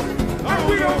City and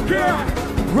we don't care.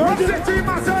 Rock City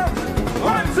myself,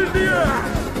 hands in the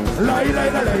air. Lie, lie,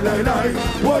 lie, lie, lie, lie.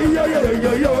 Oh, yeah, yeah,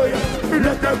 yeah, yeah, yeah.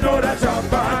 Let them know that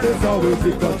champagne is always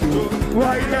in control.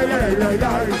 Why, lie, lie, lie,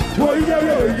 lie. Oh, yeah,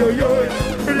 yeah, yeah,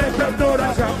 yeah. Let them know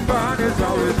that champagne is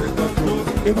always in control.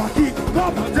 If I keep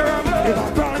up, I'm terrible. If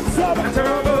I dance up, I'm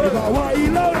terrible. If I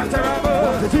wild out, I'm terrible.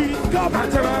 If I drink up, I'm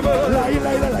terrible. Lie,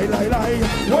 lie, lie, lie, lie, lie.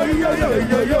 Oh, yeah, yeah,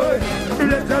 yeah, yeah.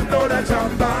 Let them know that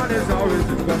champagne is always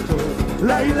in control.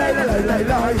 Lie, lie, lie, lie, lie,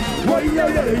 lie. Oh, yeah,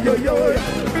 yeah, yeah,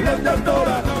 yeah. Let them know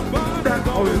that that's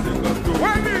always in control.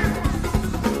 Wait me.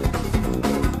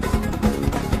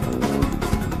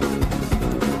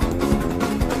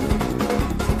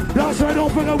 That's right,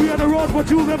 don't forget we on the road for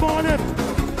Tuesday morning.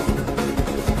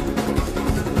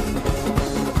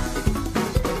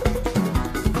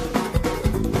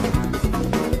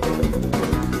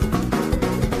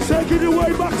 Taking the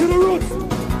way back to the roots.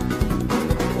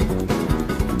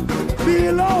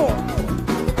 Be low.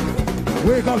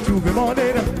 Wake up Tuesday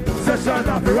morning. Session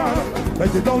after round.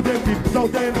 But you don't take people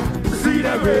out there. See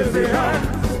them raise their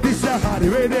hand. This is how they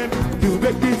rhythm. You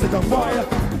make this set on fire.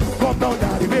 Come down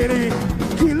down the baby.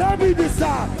 Kill every this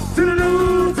side. To the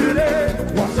new today.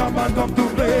 Watch our man come to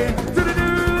play. To the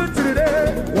new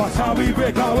today. Watch how we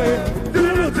break our way. To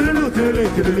the new, to the new, to the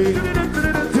late, to the late. To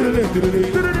the late, to the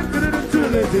late. To the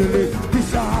late, to the late. This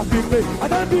is how we play. I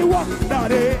don't be walk that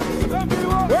day. I don't be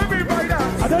walk. Everybody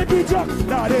dance. I don't be jump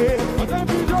that day. I don't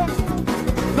be jump.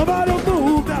 Nobody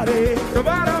move that day.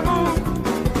 Nobody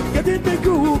move. Get in the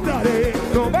groove that day.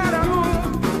 Nobody move.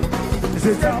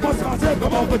 C'est ça, moi c'est massé,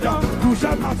 comme on peut dire.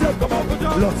 Couchard massé, comme on peut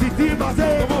dire. L'autre city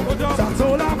massé, comme on peut dire.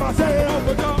 Sansola massé, comme on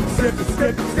peut dire. Step,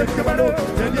 step, step, come on.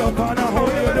 Then you're gonna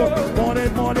hold you know.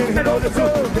 Morning, morning, hello, the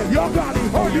soul. Then you're gonna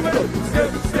hold you know.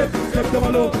 Step, step, step, come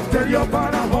on. Then you're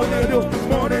gonna hold you know.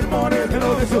 Morning, morning,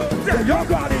 hello, the soul. Then you're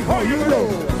gonna hold you know.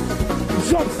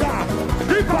 Jump start,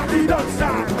 the party don't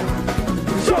start.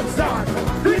 Jump start,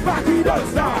 the party don't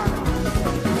start.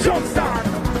 Jump start,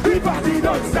 the party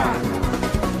don't start.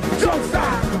 jump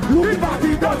start. Look back,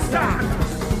 he don't start.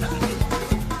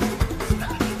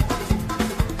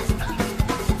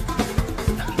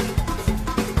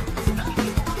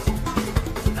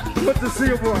 Good to see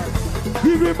you, boy.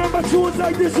 You remember tunes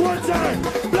like this one time?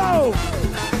 Blow!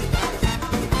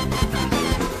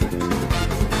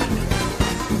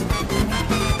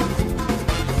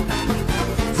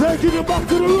 Taking you back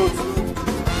to the roots.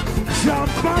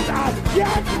 Jump on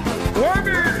again.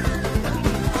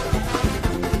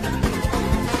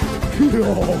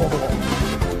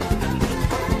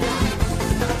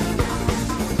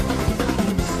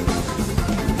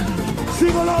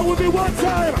 Sing along with me one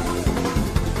time.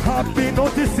 I've been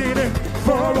noticing it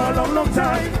for a long, long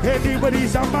time.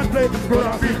 Anybody's on my play, but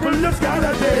our people just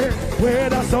gotta day. Where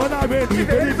the sun already,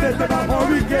 very blessed and I'm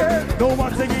hurricane. No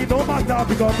one singing, no matter,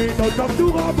 because me no come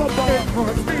to harbor, but it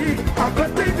must be a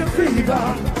contagious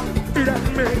fever. It has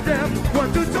made them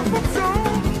want to jump up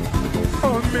zone.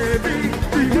 Or maybe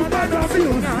you might not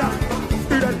feel that.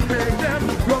 It has made them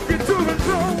rock it to and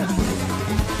fro.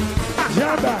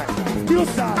 Jabba, you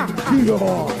start, yo.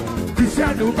 This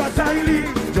is new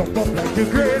battalion. Jump up like you're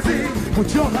crazy.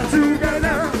 Put your hands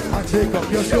together and take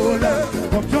up your shoulder.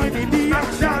 Come join in the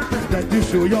action. Let you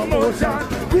show your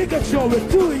motion. We can show it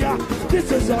to ya.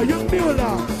 This is how you feel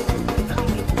now.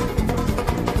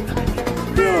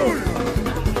 Mule.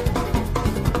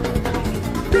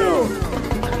 Mule.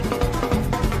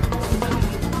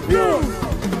 Mule.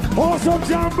 Awesome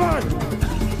jam band.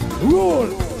 Rule.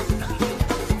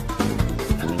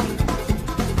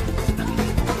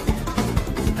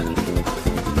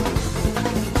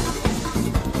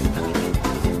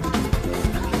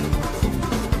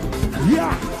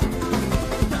 Yeah.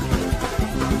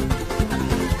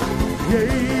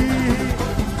 Yeah.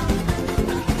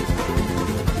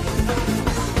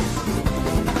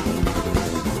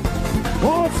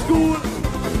 Old school.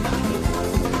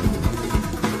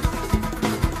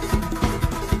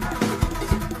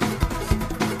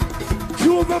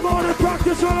 Juve morning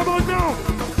practice all about now.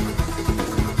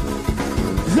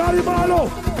 Zalimalo,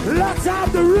 let's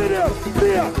have the rhythm.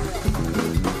 Clear.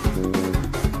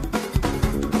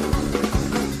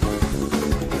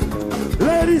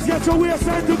 Ladies, get your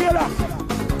waistline together.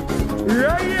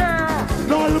 Yeah, yeah.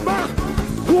 Now, the man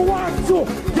who wants to,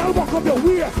 y'all walk up your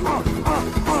waist.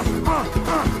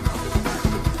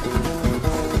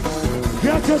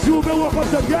 Get your shoes and walk up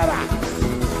together.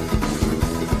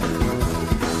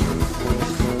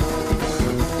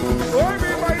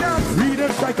 Read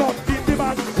and strike up in the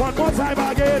man one more time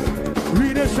again.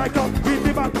 Read and strike up in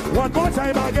the man one more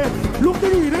time again. Look the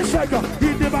read and strike up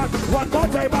in the man one more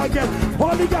time again.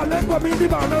 All the girls let me in the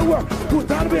man and work.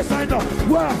 Put on the baseline now.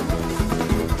 Work.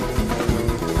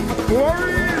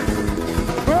 Warriors.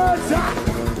 Birds up.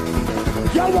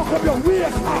 Y'all walk up your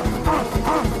waist.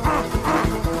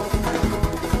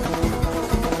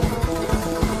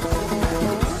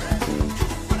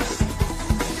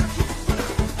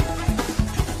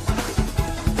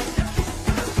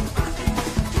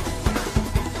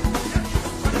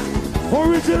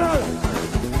 Original.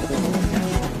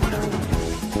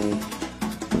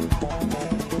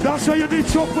 That's why you need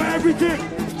choke for everything.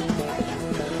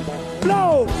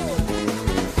 Blow.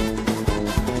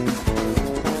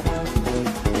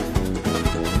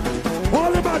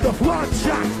 All about the one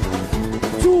shot,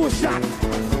 two shot,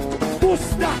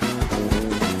 boost that,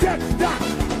 take that.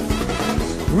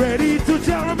 Ready to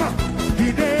jam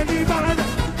in any man,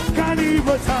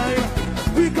 carnival time.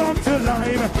 We come to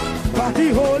live. Party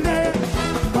whole day,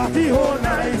 party whole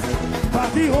night,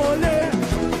 party whole day,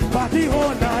 party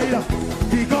whole night.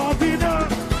 The governor,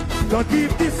 don't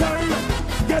keep the sign,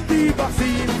 get the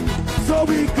vaccine, so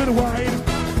we can wine.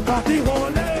 Party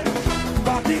whole day,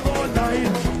 party whole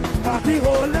night, party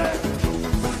whole day.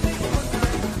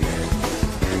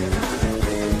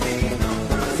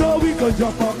 So we can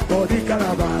jump up for the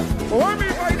caravan.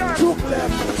 Chook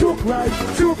left, chook right,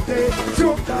 chook day,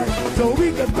 chook night. So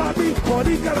we can party for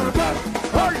the caravan.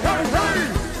 Hey, hey, hey!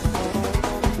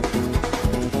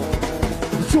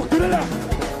 Chook to the left,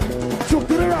 chook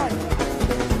to the right.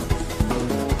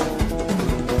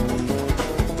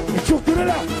 Chook to the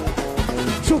left,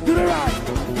 chook to the right.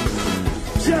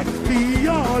 Check the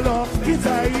all up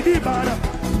inside the band.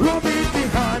 Rub in the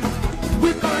hand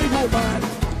with my woman.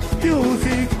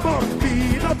 Music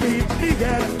bumping up in the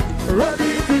head.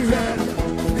 Ready to red,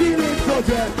 feeling so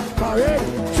jet. Parade,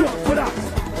 choke for that.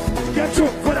 Get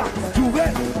choke for that. You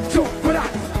wet, choke for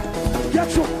that. Get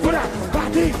choke for that.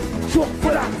 Party, choke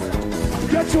for that.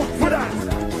 Get choke for that.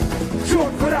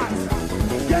 Choke for that.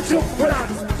 Get choke for that.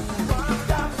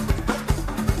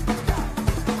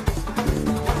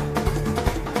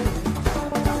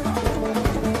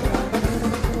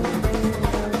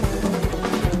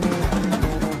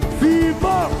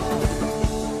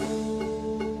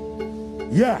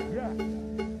 Yeah.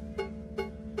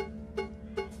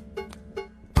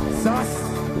 Sass.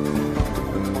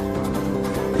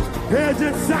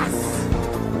 Agent Sass.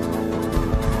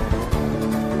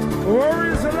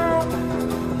 Worries alone.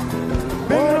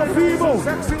 Big up people.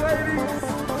 Sexy ladies.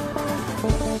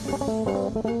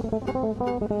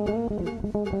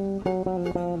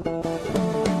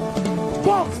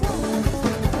 Box.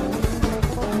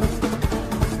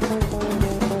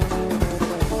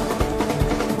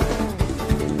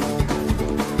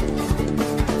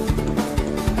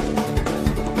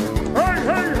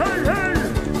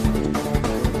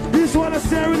 This one is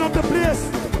tearing up the place.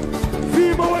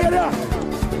 Female way there.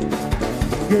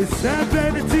 It's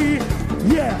 70.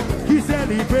 Yeah, he's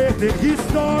celebrating his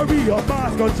story of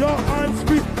Mascot and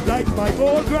Street like my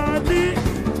old granny.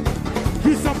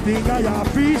 He's something I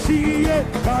appreciate.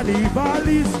 Carnival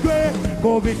is great.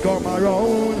 COVID come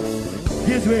around.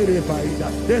 He's ready to find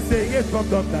us. They say it's from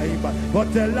the time back,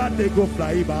 but tell that they go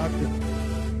fly back.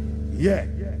 Yeah.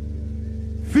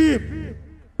 Feeb.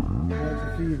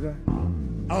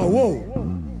 Oh, whoa.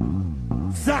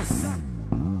 Sass.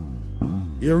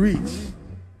 You reach.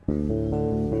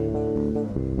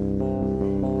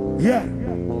 Yeah.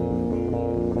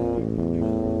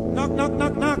 Knock, knock,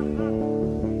 knock, knock.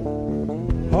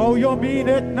 How you mean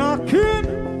it knocking?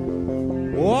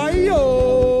 Why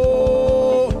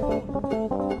yo?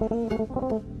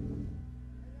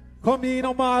 Come in,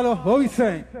 Omalo. What we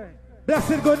saying?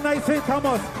 Blessed good night, St.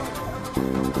 Thomas.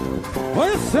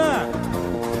 What you say?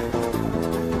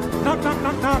 Knock, knock,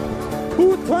 knock, knock.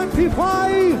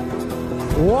 225.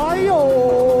 Why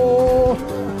yo?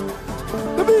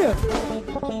 Come here.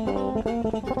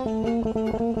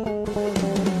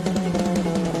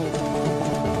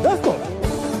 Let's go.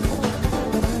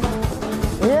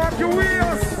 Walk your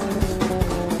wheels.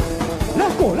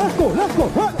 Let's go, let's go, let's go.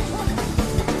 What?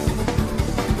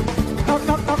 Knock,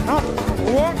 knock, knock, knock.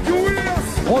 Walk your wheels.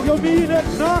 Oh, you mean it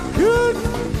knocking?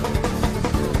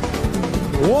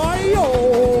 Why yo?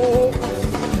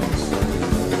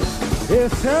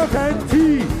 It's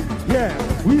 70. Yeah,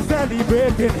 we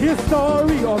celebrating his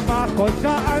story of my culture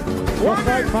and just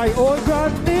like my old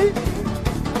granny.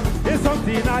 It's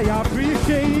something I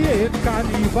appreciate.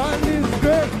 Carnival is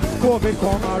great. COVID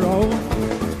come around.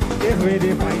 It's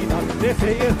ready find us. They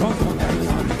say it's from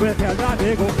China. We'll tell that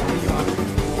they go find us.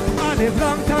 And it's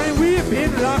long time we've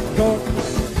been locked up.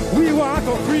 We want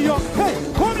to free up. Hey,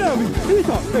 come there, we eat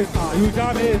up. Hey, are you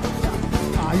jamming?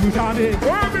 Are you jamming?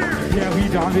 Yeah, we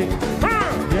jamming.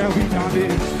 Yeah, we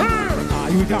jamming. Are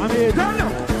you jamming?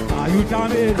 Are you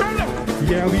jamming?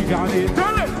 Yeah, we jamming.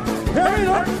 Here we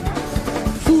go.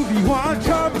 Susie want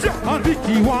jump, and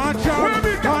Vicky want jump,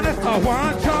 Vanessa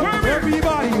want jump,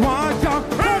 everybody want jump.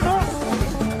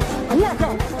 Walk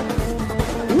up,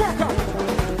 walk up,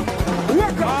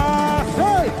 walk up.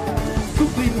 Say,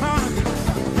 Susie man,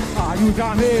 are you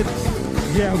jamming?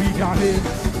 Yeah, we jamming.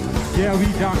 Yeah, we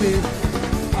jamming.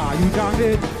 Are you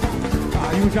jamming?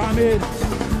 Are you jamming?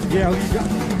 Yeah, we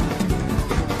jamming.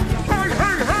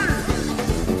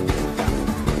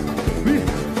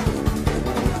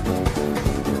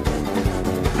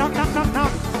 Knock, knock, knock,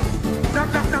 knock. Knock,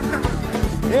 knock, knock, knock.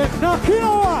 It's knocking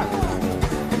or what?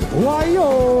 Why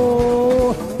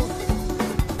yo?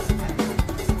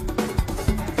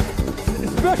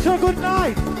 Special good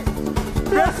night.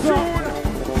 Big tune.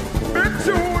 Big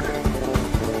tune.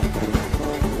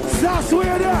 That's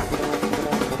where there.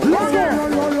 Let's go.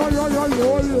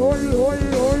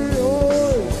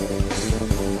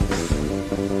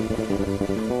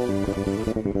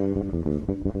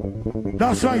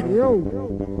 That's right. Yo.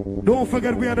 Don't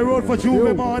forget we're on the road for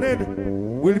Juve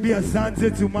morning. We'll be at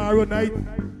Zanzi tomorrow night.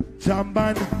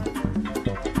 Jamban.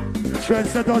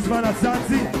 Trendsetters man at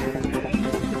Zanzi.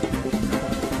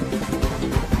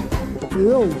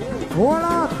 Yo. Hold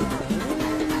on.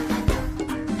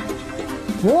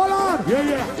 Hold on. Yeah,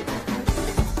 yeah.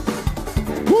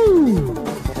 Woo.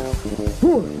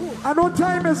 Woo. I know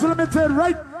time is limited,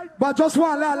 right? But just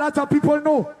want to let a lot of people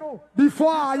know.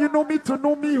 Before you know me to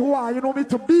know me, who are you know me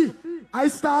to be? I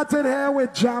started here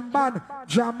with Jamban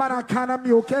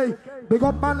Academy, okay? Big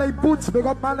up man like Boots, big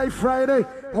up man like Friday.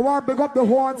 I want to big up the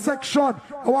horn section.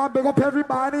 I want to big up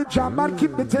everybody in Jamban,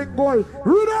 keep the thing going.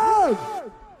 Riddim!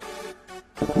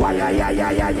 Why, yeah.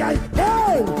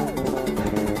 Hey!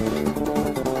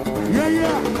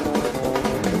 Yeah.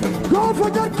 Don't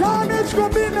forget Carnage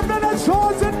gonna be in the Village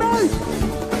Halls tonight.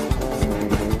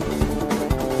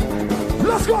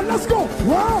 Let's go.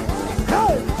 Wow.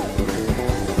 Hey.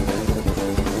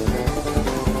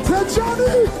 Say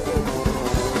Johnny.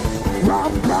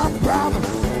 Ram.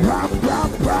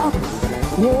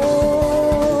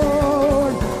 Whoa.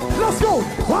 Let's go.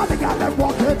 Why they got them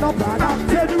walking up and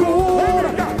acting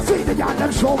rude. See the girl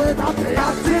them showing up the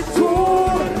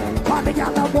attitude. And the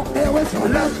girl them walk there with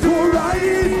from left to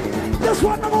right. This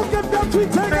one I'm gonna give them 3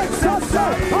 10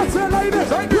 exercise. I say ladies,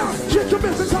 shake your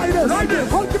business ladies. I'll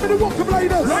give me the walk of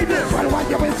ladies. Well, why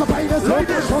you with some ladies?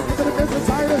 Ladies, walk to the business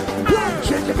ladies.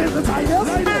 Shake your business ladies. I'll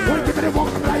give me the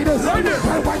walk of ladies.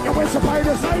 Well, why you with some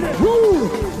ladies? Woo!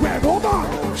 Bend over,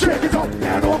 shake it up,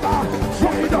 bend over,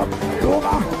 swing it up, bend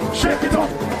over, shake it up.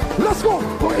 Let's go,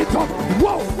 go it up.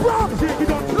 Whoa, run, shake it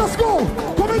up. Let's go,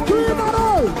 come in clean now.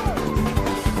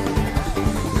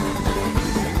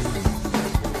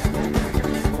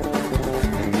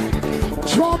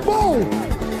 Trombone,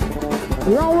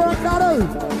 y'all work that out.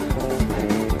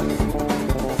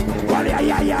 Well,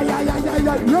 yeah. You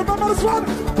remember this one?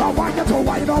 I want you to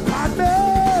wind up on me.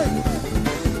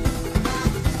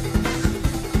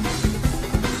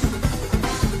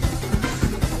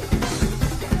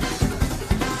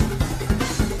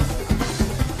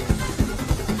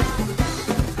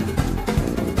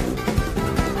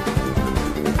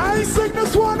 I ain't sing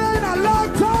this one in a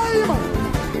long time.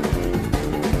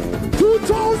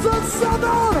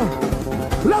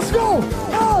 2007. Let's go.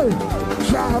 Hey,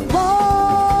 jump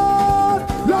on.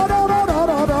 La da da da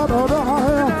da da da da.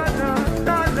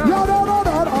 La da da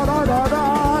da da da da da.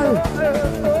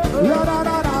 La da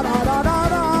da da da da da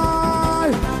da.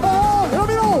 Oh, let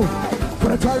me know. For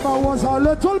the time I was a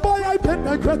little boy, I been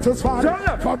the greatest fan.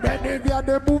 From Benavia,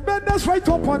 the movement that's right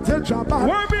up until Japan.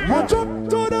 I jump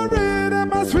to the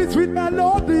rhythm, a sweet, sweet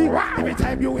melody. Every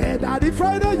time you hear Daddy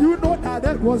Friday, you know that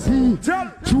it was he.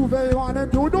 Juve on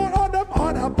and do don't on them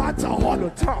on a batter hollow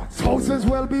toss. Houses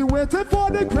will be waiting for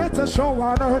the greatest show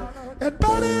on earth. It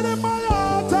buried in my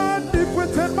heart and deep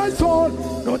within my soul.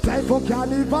 No time for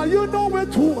carnival, you know where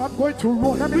to. I'm going to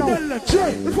roll. Let me know.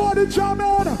 J is for the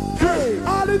jamming. Hey,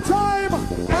 all the time.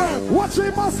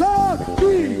 Watching myself.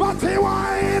 Batty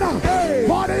wine.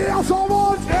 Body of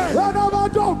someone. And I'm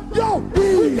dog. Yo,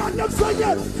 we got them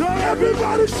singing. So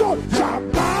everybody shout.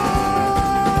 Jump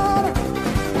on.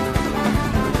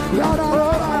 La, la, la,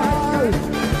 la.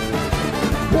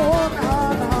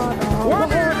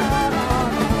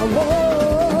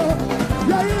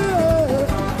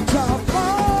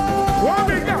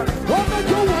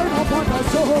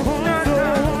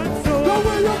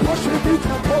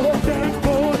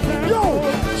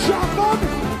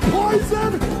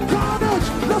 Poison, carnage,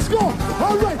 let's go.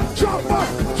 All right, jump back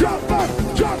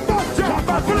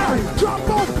for life. Jump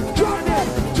back,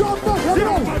 here we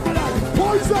go.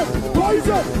 Poison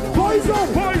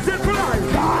for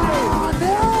life.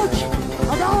 Carnage,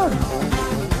 I'm on.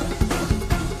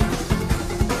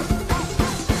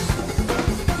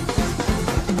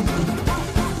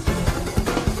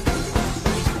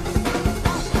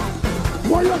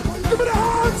 Warrior, give me the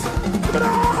hands.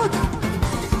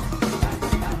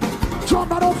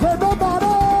 Jump out of here, nobody.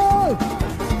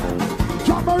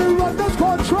 Jump out and run this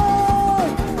control.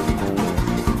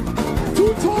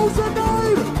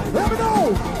 2009, let me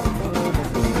know.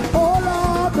 Oh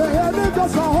Lord, the hell is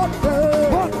just a hot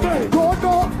day. Don't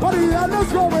know what the hell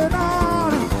is going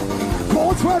on.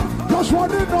 Cold sweat, just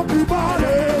running up the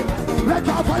body. Like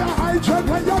a fire hydrant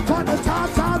when you turn the tan.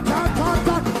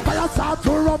 Fire start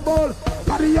to rumble.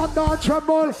 Body under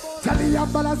tremble. Tell the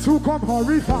ambulance to come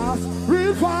hurry fast.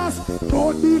 Real fast.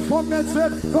 No need for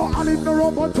medicine. No alley, no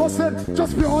robot tossing.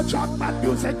 Just pure Jackman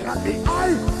music and the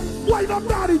eye. Wind up,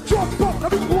 daddy, jump up.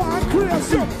 Let me go on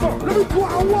crazy. Let me go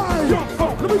on wild.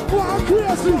 Let me go on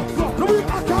crazy. Let me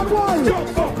act on wild.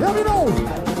 Let me know.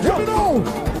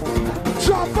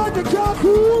 Jump on the car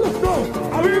cool. No,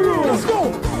 are we rude? Let's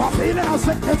go. I'm feeling a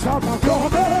sickness from my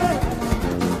stomach.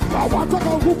 I want to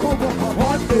go hook over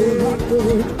one day.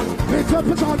 The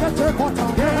temperature, let's take what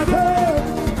I'm getting.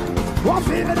 I'm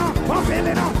feeling up.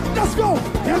 Let's go.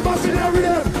 It must be the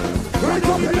rhythm. Right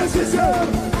up in the system.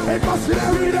 It must be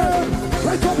the rhythm.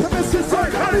 Right up in the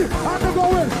system. Daddy, I'm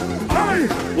going. Hey,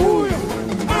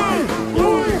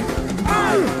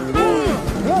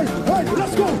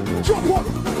 let's go. Jump up.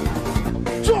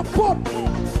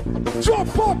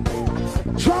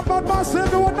 Jump on my side,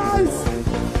 doing nice.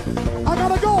 I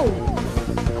gotta go.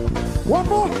 One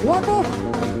more.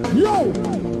 Yo.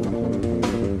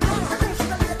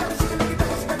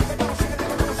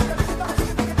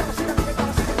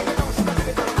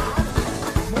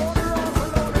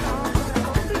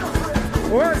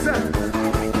 Where's that?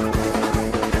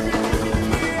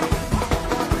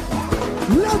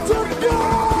 Let them go!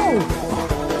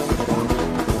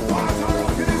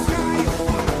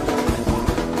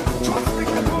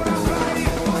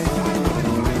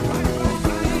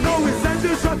 No, it's time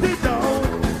to shut it down.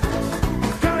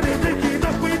 Got it taking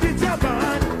up with the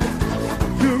Japan.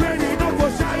 You ready now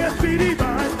for Shire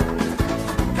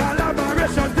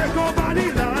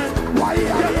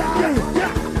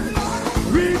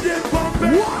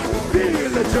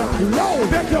Jump low,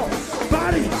 back up,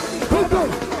 body, hook up,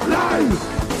 live.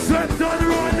 Sweat on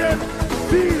running,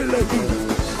 feel it.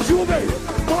 Juve,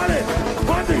 money,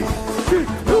 street.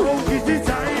 Don't get it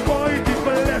time, boy,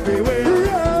 people everywhere.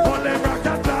 All them rock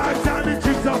and flags and the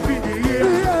chicks up in the air.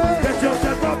 Get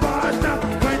yourself a partner,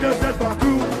 find yourself a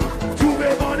crew.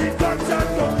 Juve, money, guns and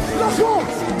guns. Let's go.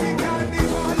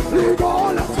 Let it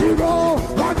go.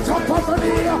 Watch up on the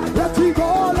knee. Let it go.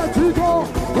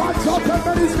 Watch up in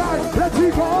the sky. Let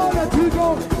it go.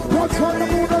 Watch on the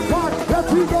moon and fire.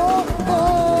 Let it go.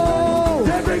 Oh.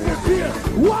 They bring it beer.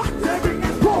 What? They bring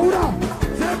it powder.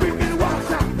 They bring it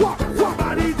water. What?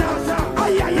 Somebody dancer.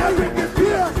 They bring it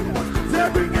beer. They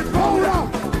bring it powder.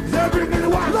 They bring it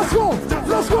water.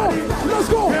 Let's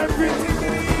go.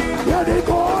 Everything. Let it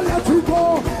go.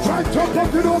 Try to jump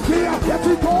it up here. Let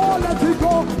it go.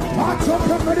 Watch up in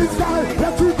the sky.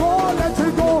 Let it go.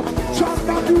 Jump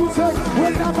the music.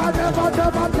 We'll never die.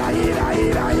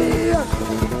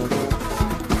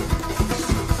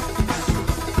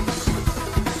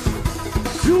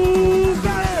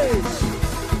 Tuesday.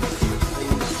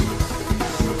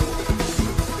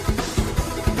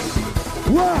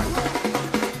 What?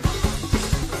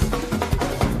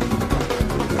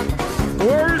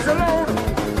 Words alone.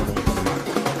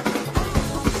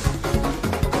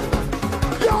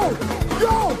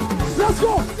 Yo, let's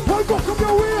go. One more, come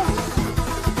your wheels.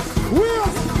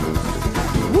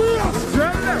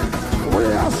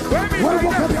 One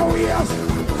more, come your wheels.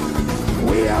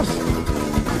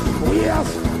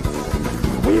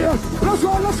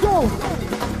 Let's go.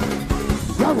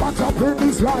 Yeah, what's up in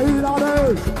this ride on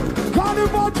it?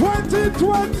 Carnival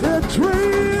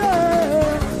 2023.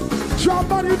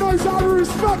 Somebody knows our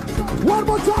respect. One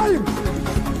more time.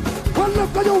 One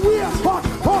look at your wheels. Hot.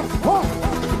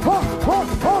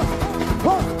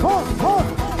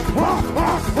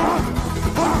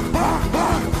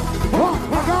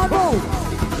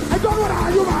 I don't know what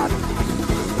are you, man.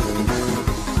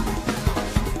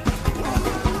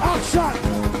 Action.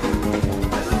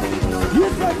 You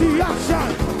get the action.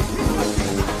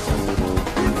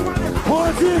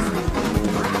 What is?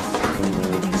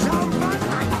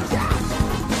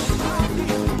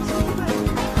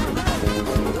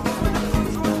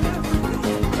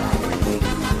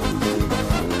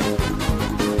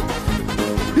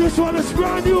 This one is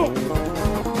brand new.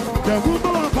 The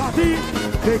Rumba party,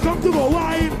 they come to go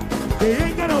wine. They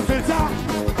ain't got no filter,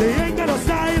 they ain't got no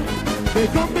style. They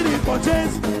come in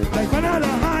punches like banana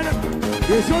hand.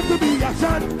 There's going to be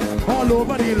action all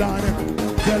over the land.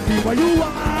 Tell me what you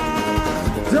want.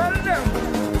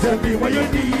 Tell me what you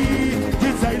need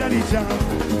inside of the jam.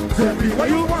 Tell me what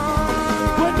you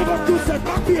want. When you come to set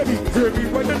back, baby. Tell me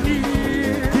what you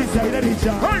need inside of the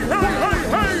jam. Hey.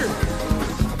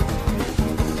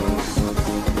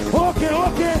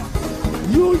 Okay.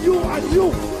 You and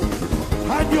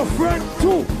your friend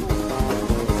too.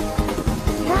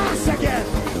 Mass again.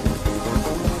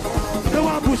 They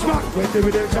want push back. When they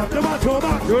will jump, they want throw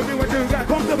back. Show me what you got.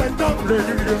 Come to bend down.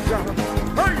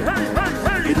 Hey.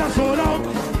 It's not so long.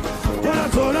 You're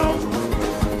not so long.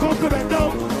 Come to bend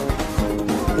down.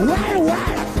 Why?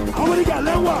 I want to get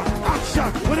lower.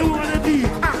 Action. What do you want to do?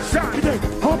 Action. You think,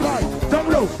 hop high, down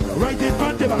low, right in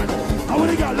front of man. I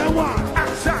want to get lower.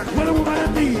 Action. What do you want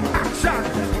to do? Action.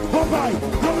 Hop high,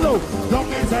 down low,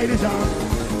 down inside the jam.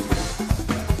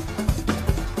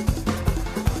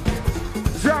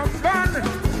 Jump on,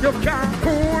 you can't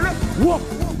pull. Whoop.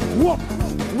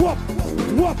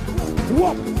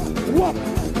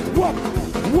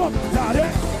 Daddy.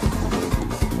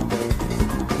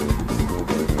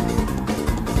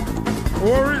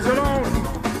 Or is it on?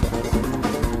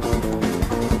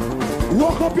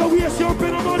 Walk up your waist, you're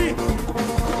paying the money.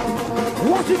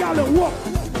 What you got to walk.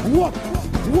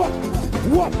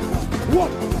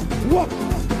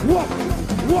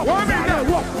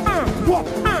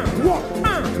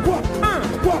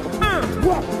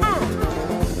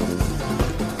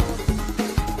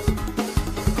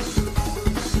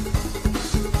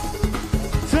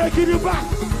 Taking you back.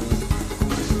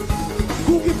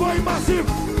 Cookie Boy Massive.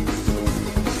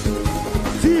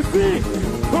 TV.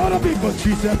 All the people,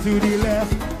 she said to the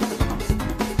left.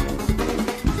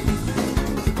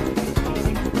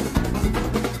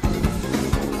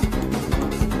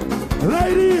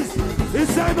 Ladies,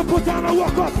 it's time to put on a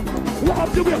walk up. Walk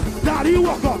up the wheel. Daddy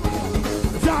walk up.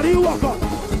 Daddy walk up.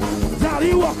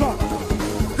 Daddy walk up.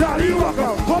 Daddy walk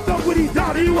up. Hop up with it.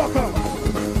 Daddy walk up.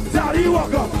 Daddy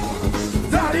walk up.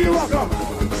 Daddy walk up.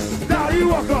 Daddy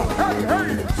walk up.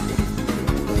 Hey.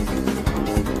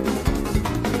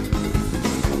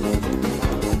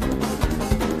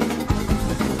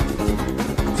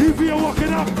 TV, you're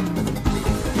walking up.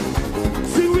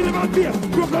 Sing with him on bass,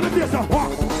 rock on the bass,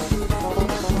 walk.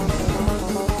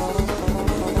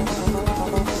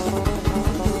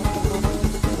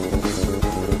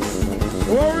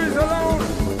 Worries alone.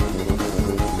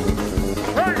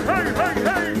 Hey, hey, hey,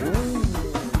 hey.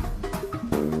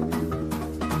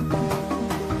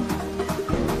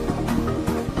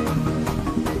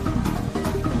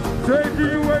 Taking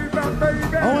you way back,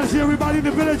 baby. I want to see everybody in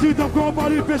the village youth of Grove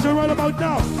Body Fisher right about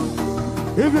now.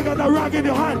 If you got a rag in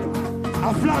your hand,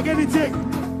 a flag, anything,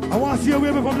 I want to see you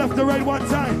waving from left to right one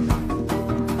time.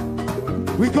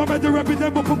 We come at the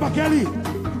represent Papa Kelly.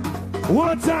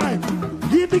 One time.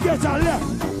 Give the guitar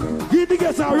left. Give the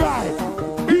guitar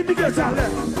right. Give the guitar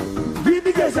left. Give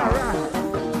the guitar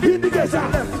right. Give the guitar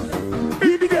left.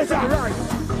 Give the guitar right.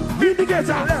 Give the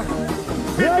guitar left.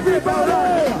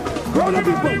 Everybody, roll the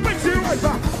people. Wait till way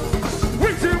back.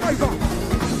 Wait till way back.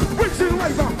 Wait till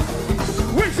way back.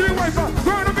 Wait till way back.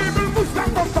 Roll the people. Push that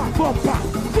bumper. Bumper.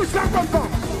 Push that bumper.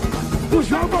 Push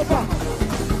that bumper.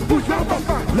 Push that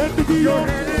bumper. Let me be your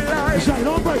shine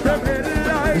on bright.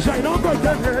 Shine on bright.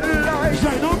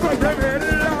 Shine on bright.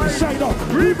 Shine up.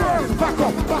 Reverse. Back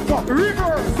up. Back up.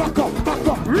 Reverse. Back up. Back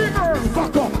up. Reverse.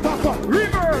 Back up. Back up.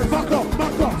 Reverse. Back up.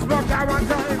 Back up. Smoke that one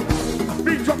time.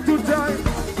 Big drop two time.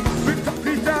 Big drop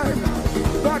three time.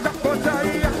 Back up one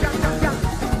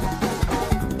time.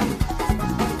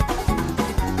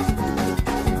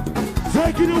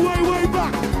 Take it away, way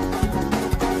back.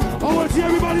 I want to see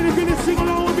everybody in the village sing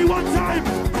along with me one time.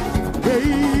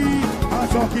 Hey, I'm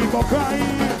talking about crime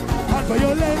and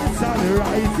violence and the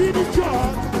rising in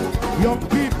drug. Young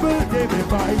people, they be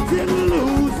fighting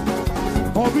lose.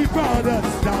 All we brothers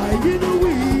die in the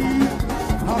weed.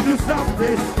 Have to stop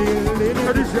this stealing.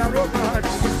 This is a romance.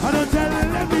 I don't tell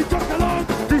them, let me talk along.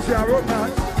 This is a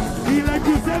romance. Feel like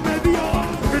you said, maybe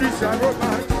you're This is a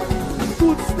romance.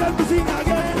 footstep to sing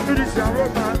again. This is a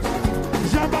romance.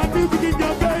 Jabba music in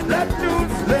your brain. Let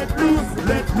loose. Let loose,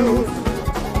 let loose.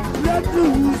 Let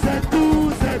loose, let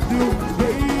loose, let loose.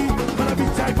 Hey, gonna be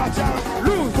tight, watch out.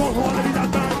 Loose. For all of that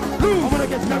man. Loose. I'm gonna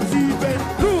get them sleeping.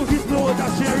 Loose. His blows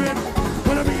are sharing.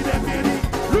 Gonna be them nearly.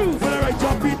 Loose. Gonna right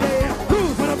jump in there.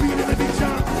 Loose. Gonna be in the big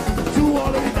shot. To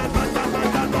all of that man.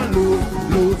 Loose,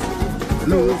 loose,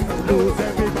 loose, loose.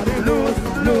 Everybody loose,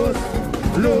 loose,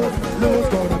 loose, loose.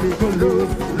 Gonna be good.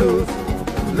 Loose, loose,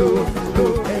 loose,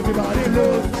 loose. Everybody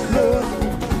loose, loose,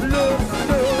 loose,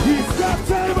 loose. It's that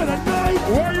time of the night.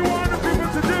 What you want the people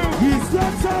to do? It's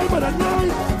that time of the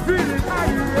night. Feeling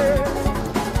irate.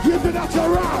 Giving out your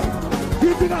round,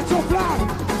 giving out your flag.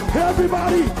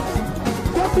 Everybody,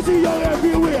 let me see you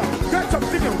everywhere. Get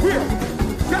something and weird.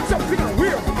 Get something and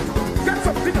weird. Get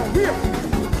something and weird.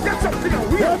 Get something and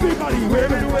weird. Everybody,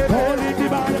 wave it, holding the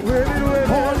band,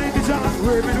 holding the jam,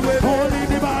 holding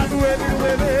the band.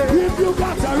 If you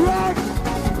got a rag,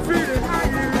 Feeling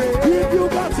irate. if you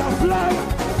got a flag,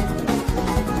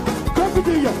 let me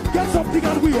see you. Get something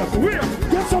and wear.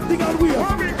 Weird. Get something and wear.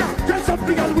 What we got? Get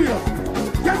something and wear.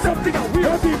 Get something and wear.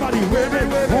 Everybody, wave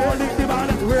it, holding the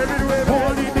band,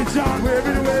 holding the jam,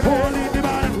 holding the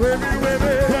band.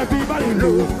 Everybody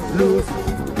loose, loose,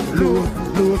 loose,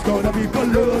 loose. Gonna be for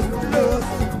loose, loose,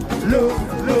 loose,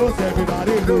 loose.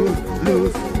 Everybody loose,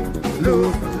 loose,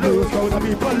 loose, loose. Gonna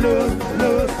be for loose,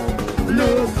 loose,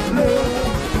 loose,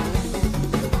 loose.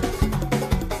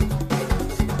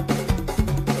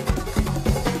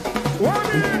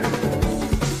 What is?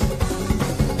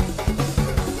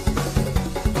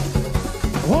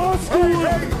 Old school.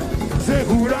 Say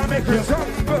who da make you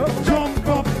Jump up. jump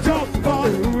up, jump up.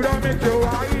 Who don't make you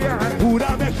high? Who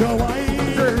da make you whine?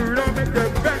 Who don't make you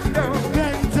bend down?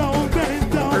 Bend down,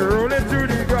 bend down. Roll it to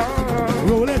the ground.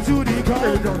 Roll it to the They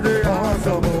ground. don't they are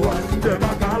someone. Them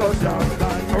a call us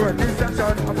champagne. When this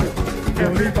session happens,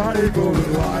 everybody goes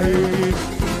wild.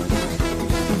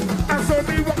 And so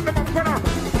me walk them up corner.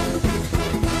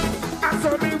 And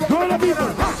so me walk Roll the them up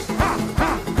people.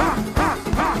 corner.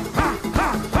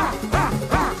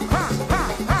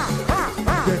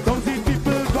 There comes in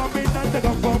people coming and they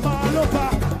come from all over.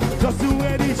 Just to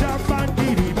wear the champagne,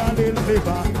 give them a little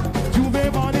flavor.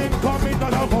 Juve morning coming,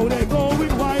 not how they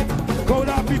going wild. Crowd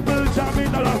of people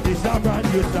jamming, all of this a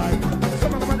brand new style.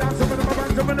 Some of them are dance, some of them are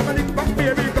band, some of them are lick back,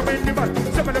 baby, come in the band.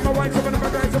 Some of them are wine, some of them are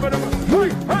grind, some of them are... Hey,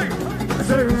 hey!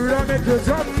 Say who don't make you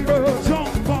jump?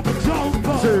 Jump up, jump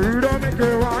up. Say who don't make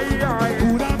you high?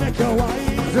 Who da make you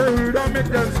whine? Say who don't make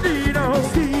them ski now?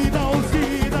 Ski down,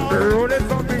 ski down. Roll it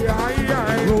from behind.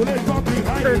 Roll it from They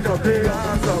behind. just they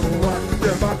are someone.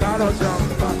 Them a call us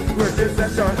champagne. When this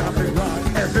session happens,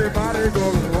 everybody go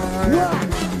wild. Rock.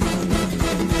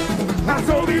 And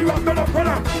so we rock it up for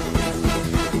them.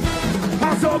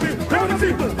 And so we rock the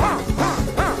people. Ha, ha,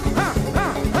 ha, ha, ha,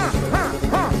 ha, ha,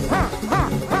 ha, ha,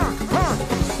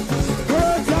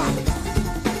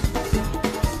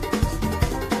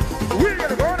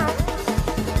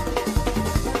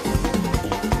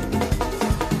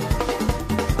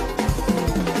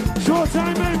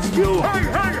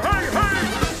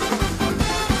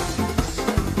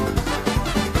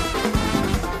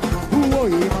 Boy,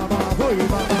 mama, boy,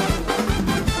 mama.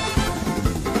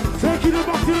 Taking it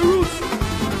back to the roots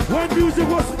when music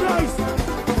was nice.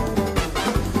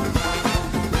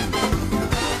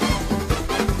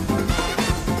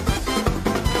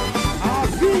 I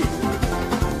see.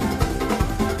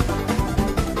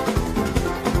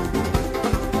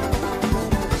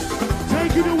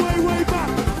 Taking it way back.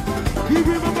 You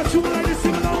remember two ladies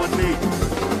sing along with me.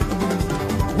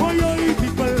 Why you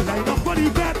people line up for the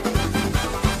vet?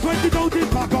 20 don't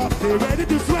pack up, they ready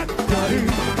to sweat.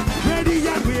 Ready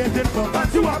and waiting for man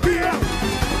to appear.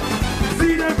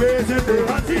 See them raising their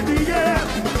hands in the air.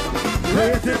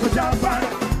 Waiting for Japan,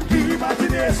 the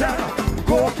imagination.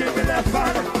 Coke in the left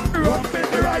hand, rum in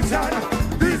the right hand.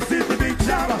 This is the big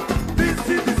jam, this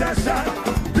is the session.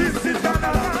 This is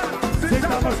Ghana. Since I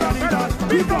was running that,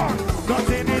 be gone.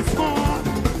 Nothing is more.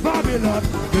 Babylon,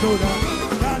 you know that.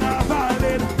 Ghana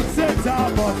violin, center,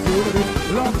 but you know it.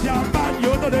 Love Japan,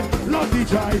 you know it. Love the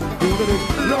drive, you know it.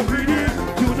 Love Riddim,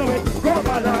 you know it. Go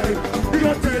my life, you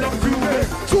don't tell them to it.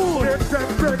 True, it's a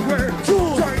great way.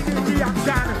 True, join in the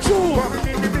action. True, coming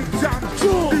in the big jam.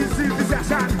 True, this is the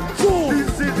session. True,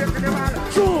 this is the carnival.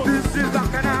 True, this is the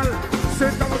canal.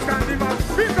 Center was carnival.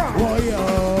 Big up. Boy,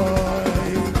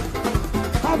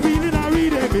 I'm feeling a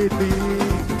Riddim with me.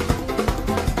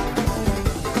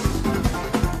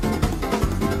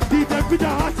 The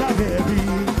heart of heavy.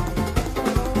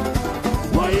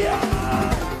 Oh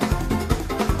yeah.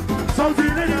 Something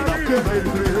in the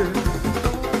baby.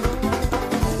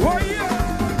 Oh yeah.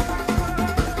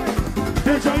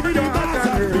 They join in the heart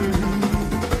of baby.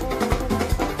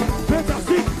 Better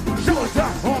sing.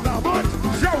 Showtime. Oh my God.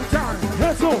 Showtime.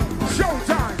 Let's go.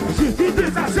 Showtime. This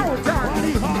is a showtime.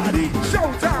 Party.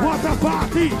 Showtime. What a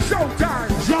party. Showtime.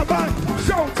 Japan.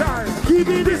 Showtime. Give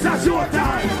me this a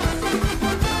showtime.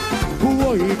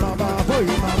 Boy, mama, boy,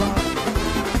 mama.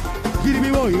 Give me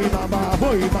boy, mama,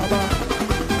 boy, mama.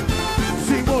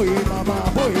 Sing boy, mama,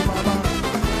 boy, mama.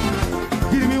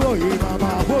 Give me boy, mama,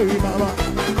 boy, mama.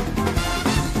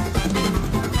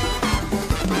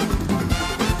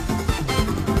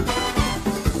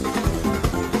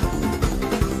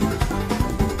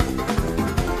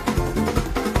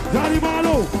 Daddy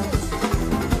Marlowe,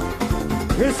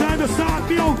 it's time to start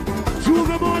me out.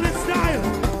 Juve morning style.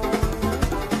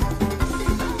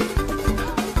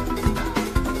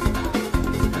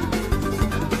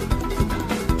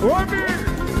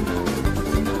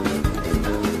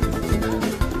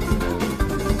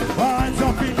 Hands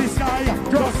up in the sky,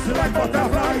 just like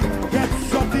butterfly. Get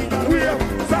something and wave,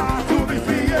 start to be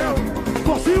free.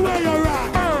 Pussy where you're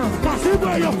at, massive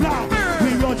where you're flat. We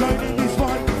are joining this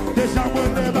one, this time will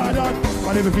never done.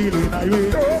 Whatever feeling I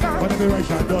way, whatever rush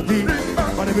and dirty,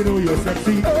 whatever know you're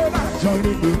sexy.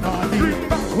 Joining the party,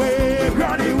 wave,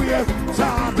 granny wave,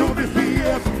 start to be free.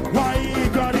 Why,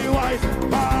 granny, why?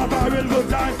 Have a real good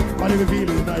time. Whatever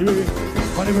feeling I way,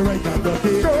 whatever right and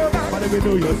dirty, whatever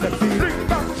know you're sexy,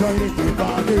 join in the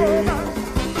party.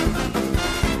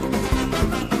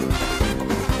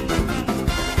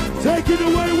 Take it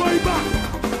away, way back.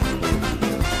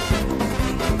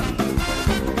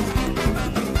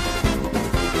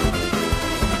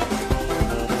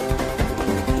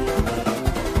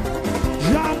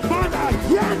 Japan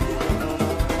again.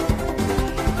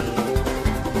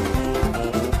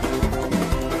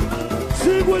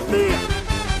 Sing with me.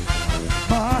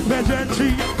 My husband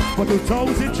tree for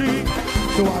 2003.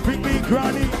 So I bring me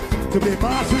granny to be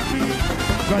mass with me.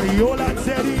 Granny old and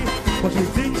steady, but she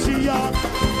thinks she young.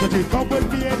 So she come with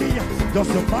me any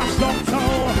just to mash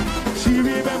downtown. She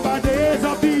remember days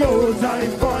of the old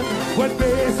time fun when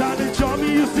bass and the drum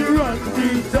used to run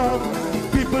the town.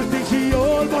 People think she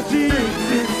old, but she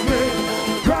ain't me.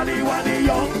 Granny what the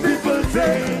young people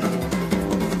say.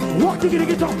 Walk the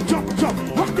giddy jump, jump, jump.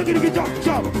 Walk the giddy jump,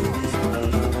 jump.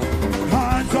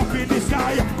 Hands up in the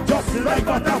sky, just like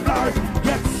butterfly.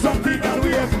 Get something and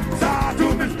wave, start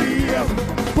to misbehave.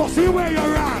 Pussy where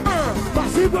you're at,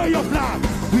 massive where you're flat.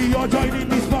 We are joining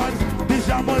this fun, this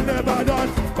jam will never done.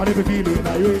 Whatever feeling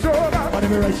I wish,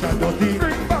 whatever rush and dirty.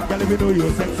 Girl, if you know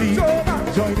you're sexy,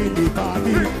 join in the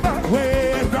party.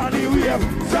 Wave, granny, wave,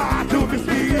 start to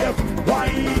misbehave.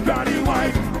 Wine, granny,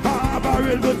 wine, have a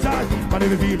real good time.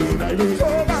 Whatever feeling I wish,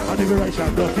 whatever rush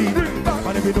and dirty.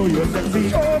 Whatever you know you're sexy,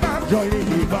 join in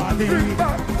the party.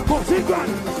 Pussy,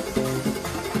 granny.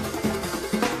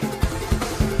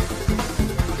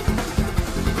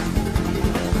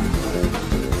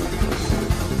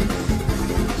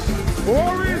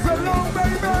 Warriors along,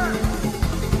 baby!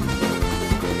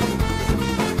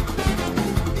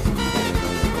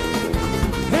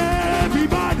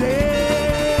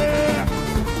 Everybody!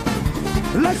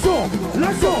 Let's go,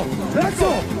 let's go, let's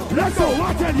go, let's go.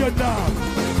 I tell you now.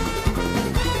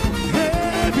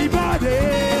 Everybody,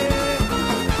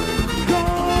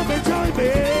 come and join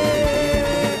me.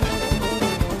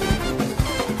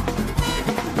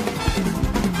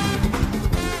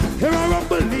 Here I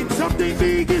rumbling, something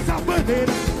big is happening.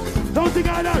 Don't think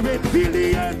I'd feel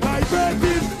the earth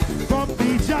vibrating. From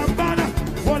the jambana,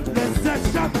 one less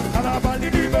section, and I'm a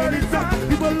little burning sun.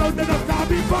 People out there not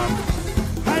having fun.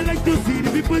 I like to see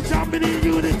the people jumping in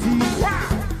unity. Wow!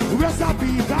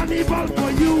 Recipe carnival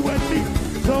for you and me.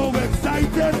 So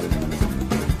excited.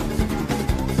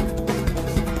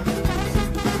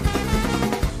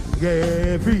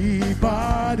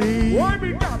 Everybody,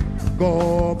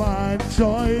 come and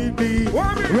join me.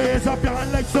 Raise up your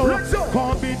hand like so.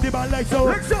 Come in the band like so.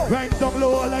 Rank down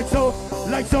low like so.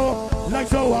 Like so. Like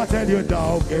so. I tell you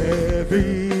now.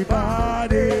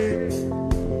 Everybody,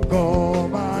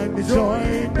 come and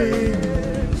join me.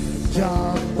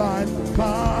 Jump and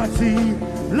party.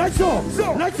 Like so.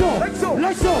 Like so. Like so.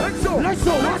 Like so. Like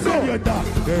so. I tell you now.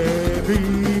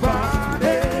 Everybody.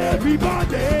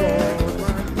 Everybody.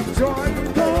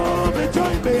 Come and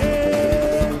join me.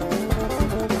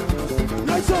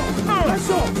 Let's go, let's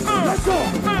go, let's go.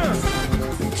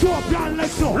 Champion,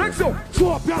 let's go.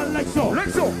 Champion, let's go.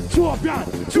 Champion,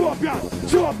 champion,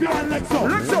 champion, let's go.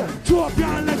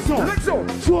 Champion, let's go.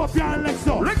 Champion, let's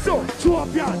go.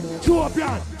 Champion,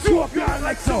 champion, champion,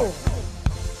 let's go.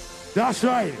 That's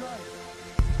right.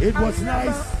 It was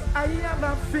nice. I am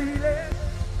a feeling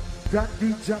that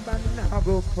the German now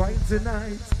go fight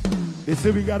tonight. They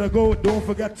say we gotta go. Don't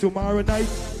forget tomorrow night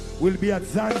we'll be at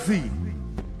Zanzi.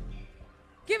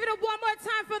 Give it up one more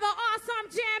time for the awesome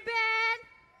jam band.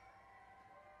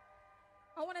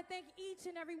 I want to thank each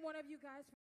and every one of you guys.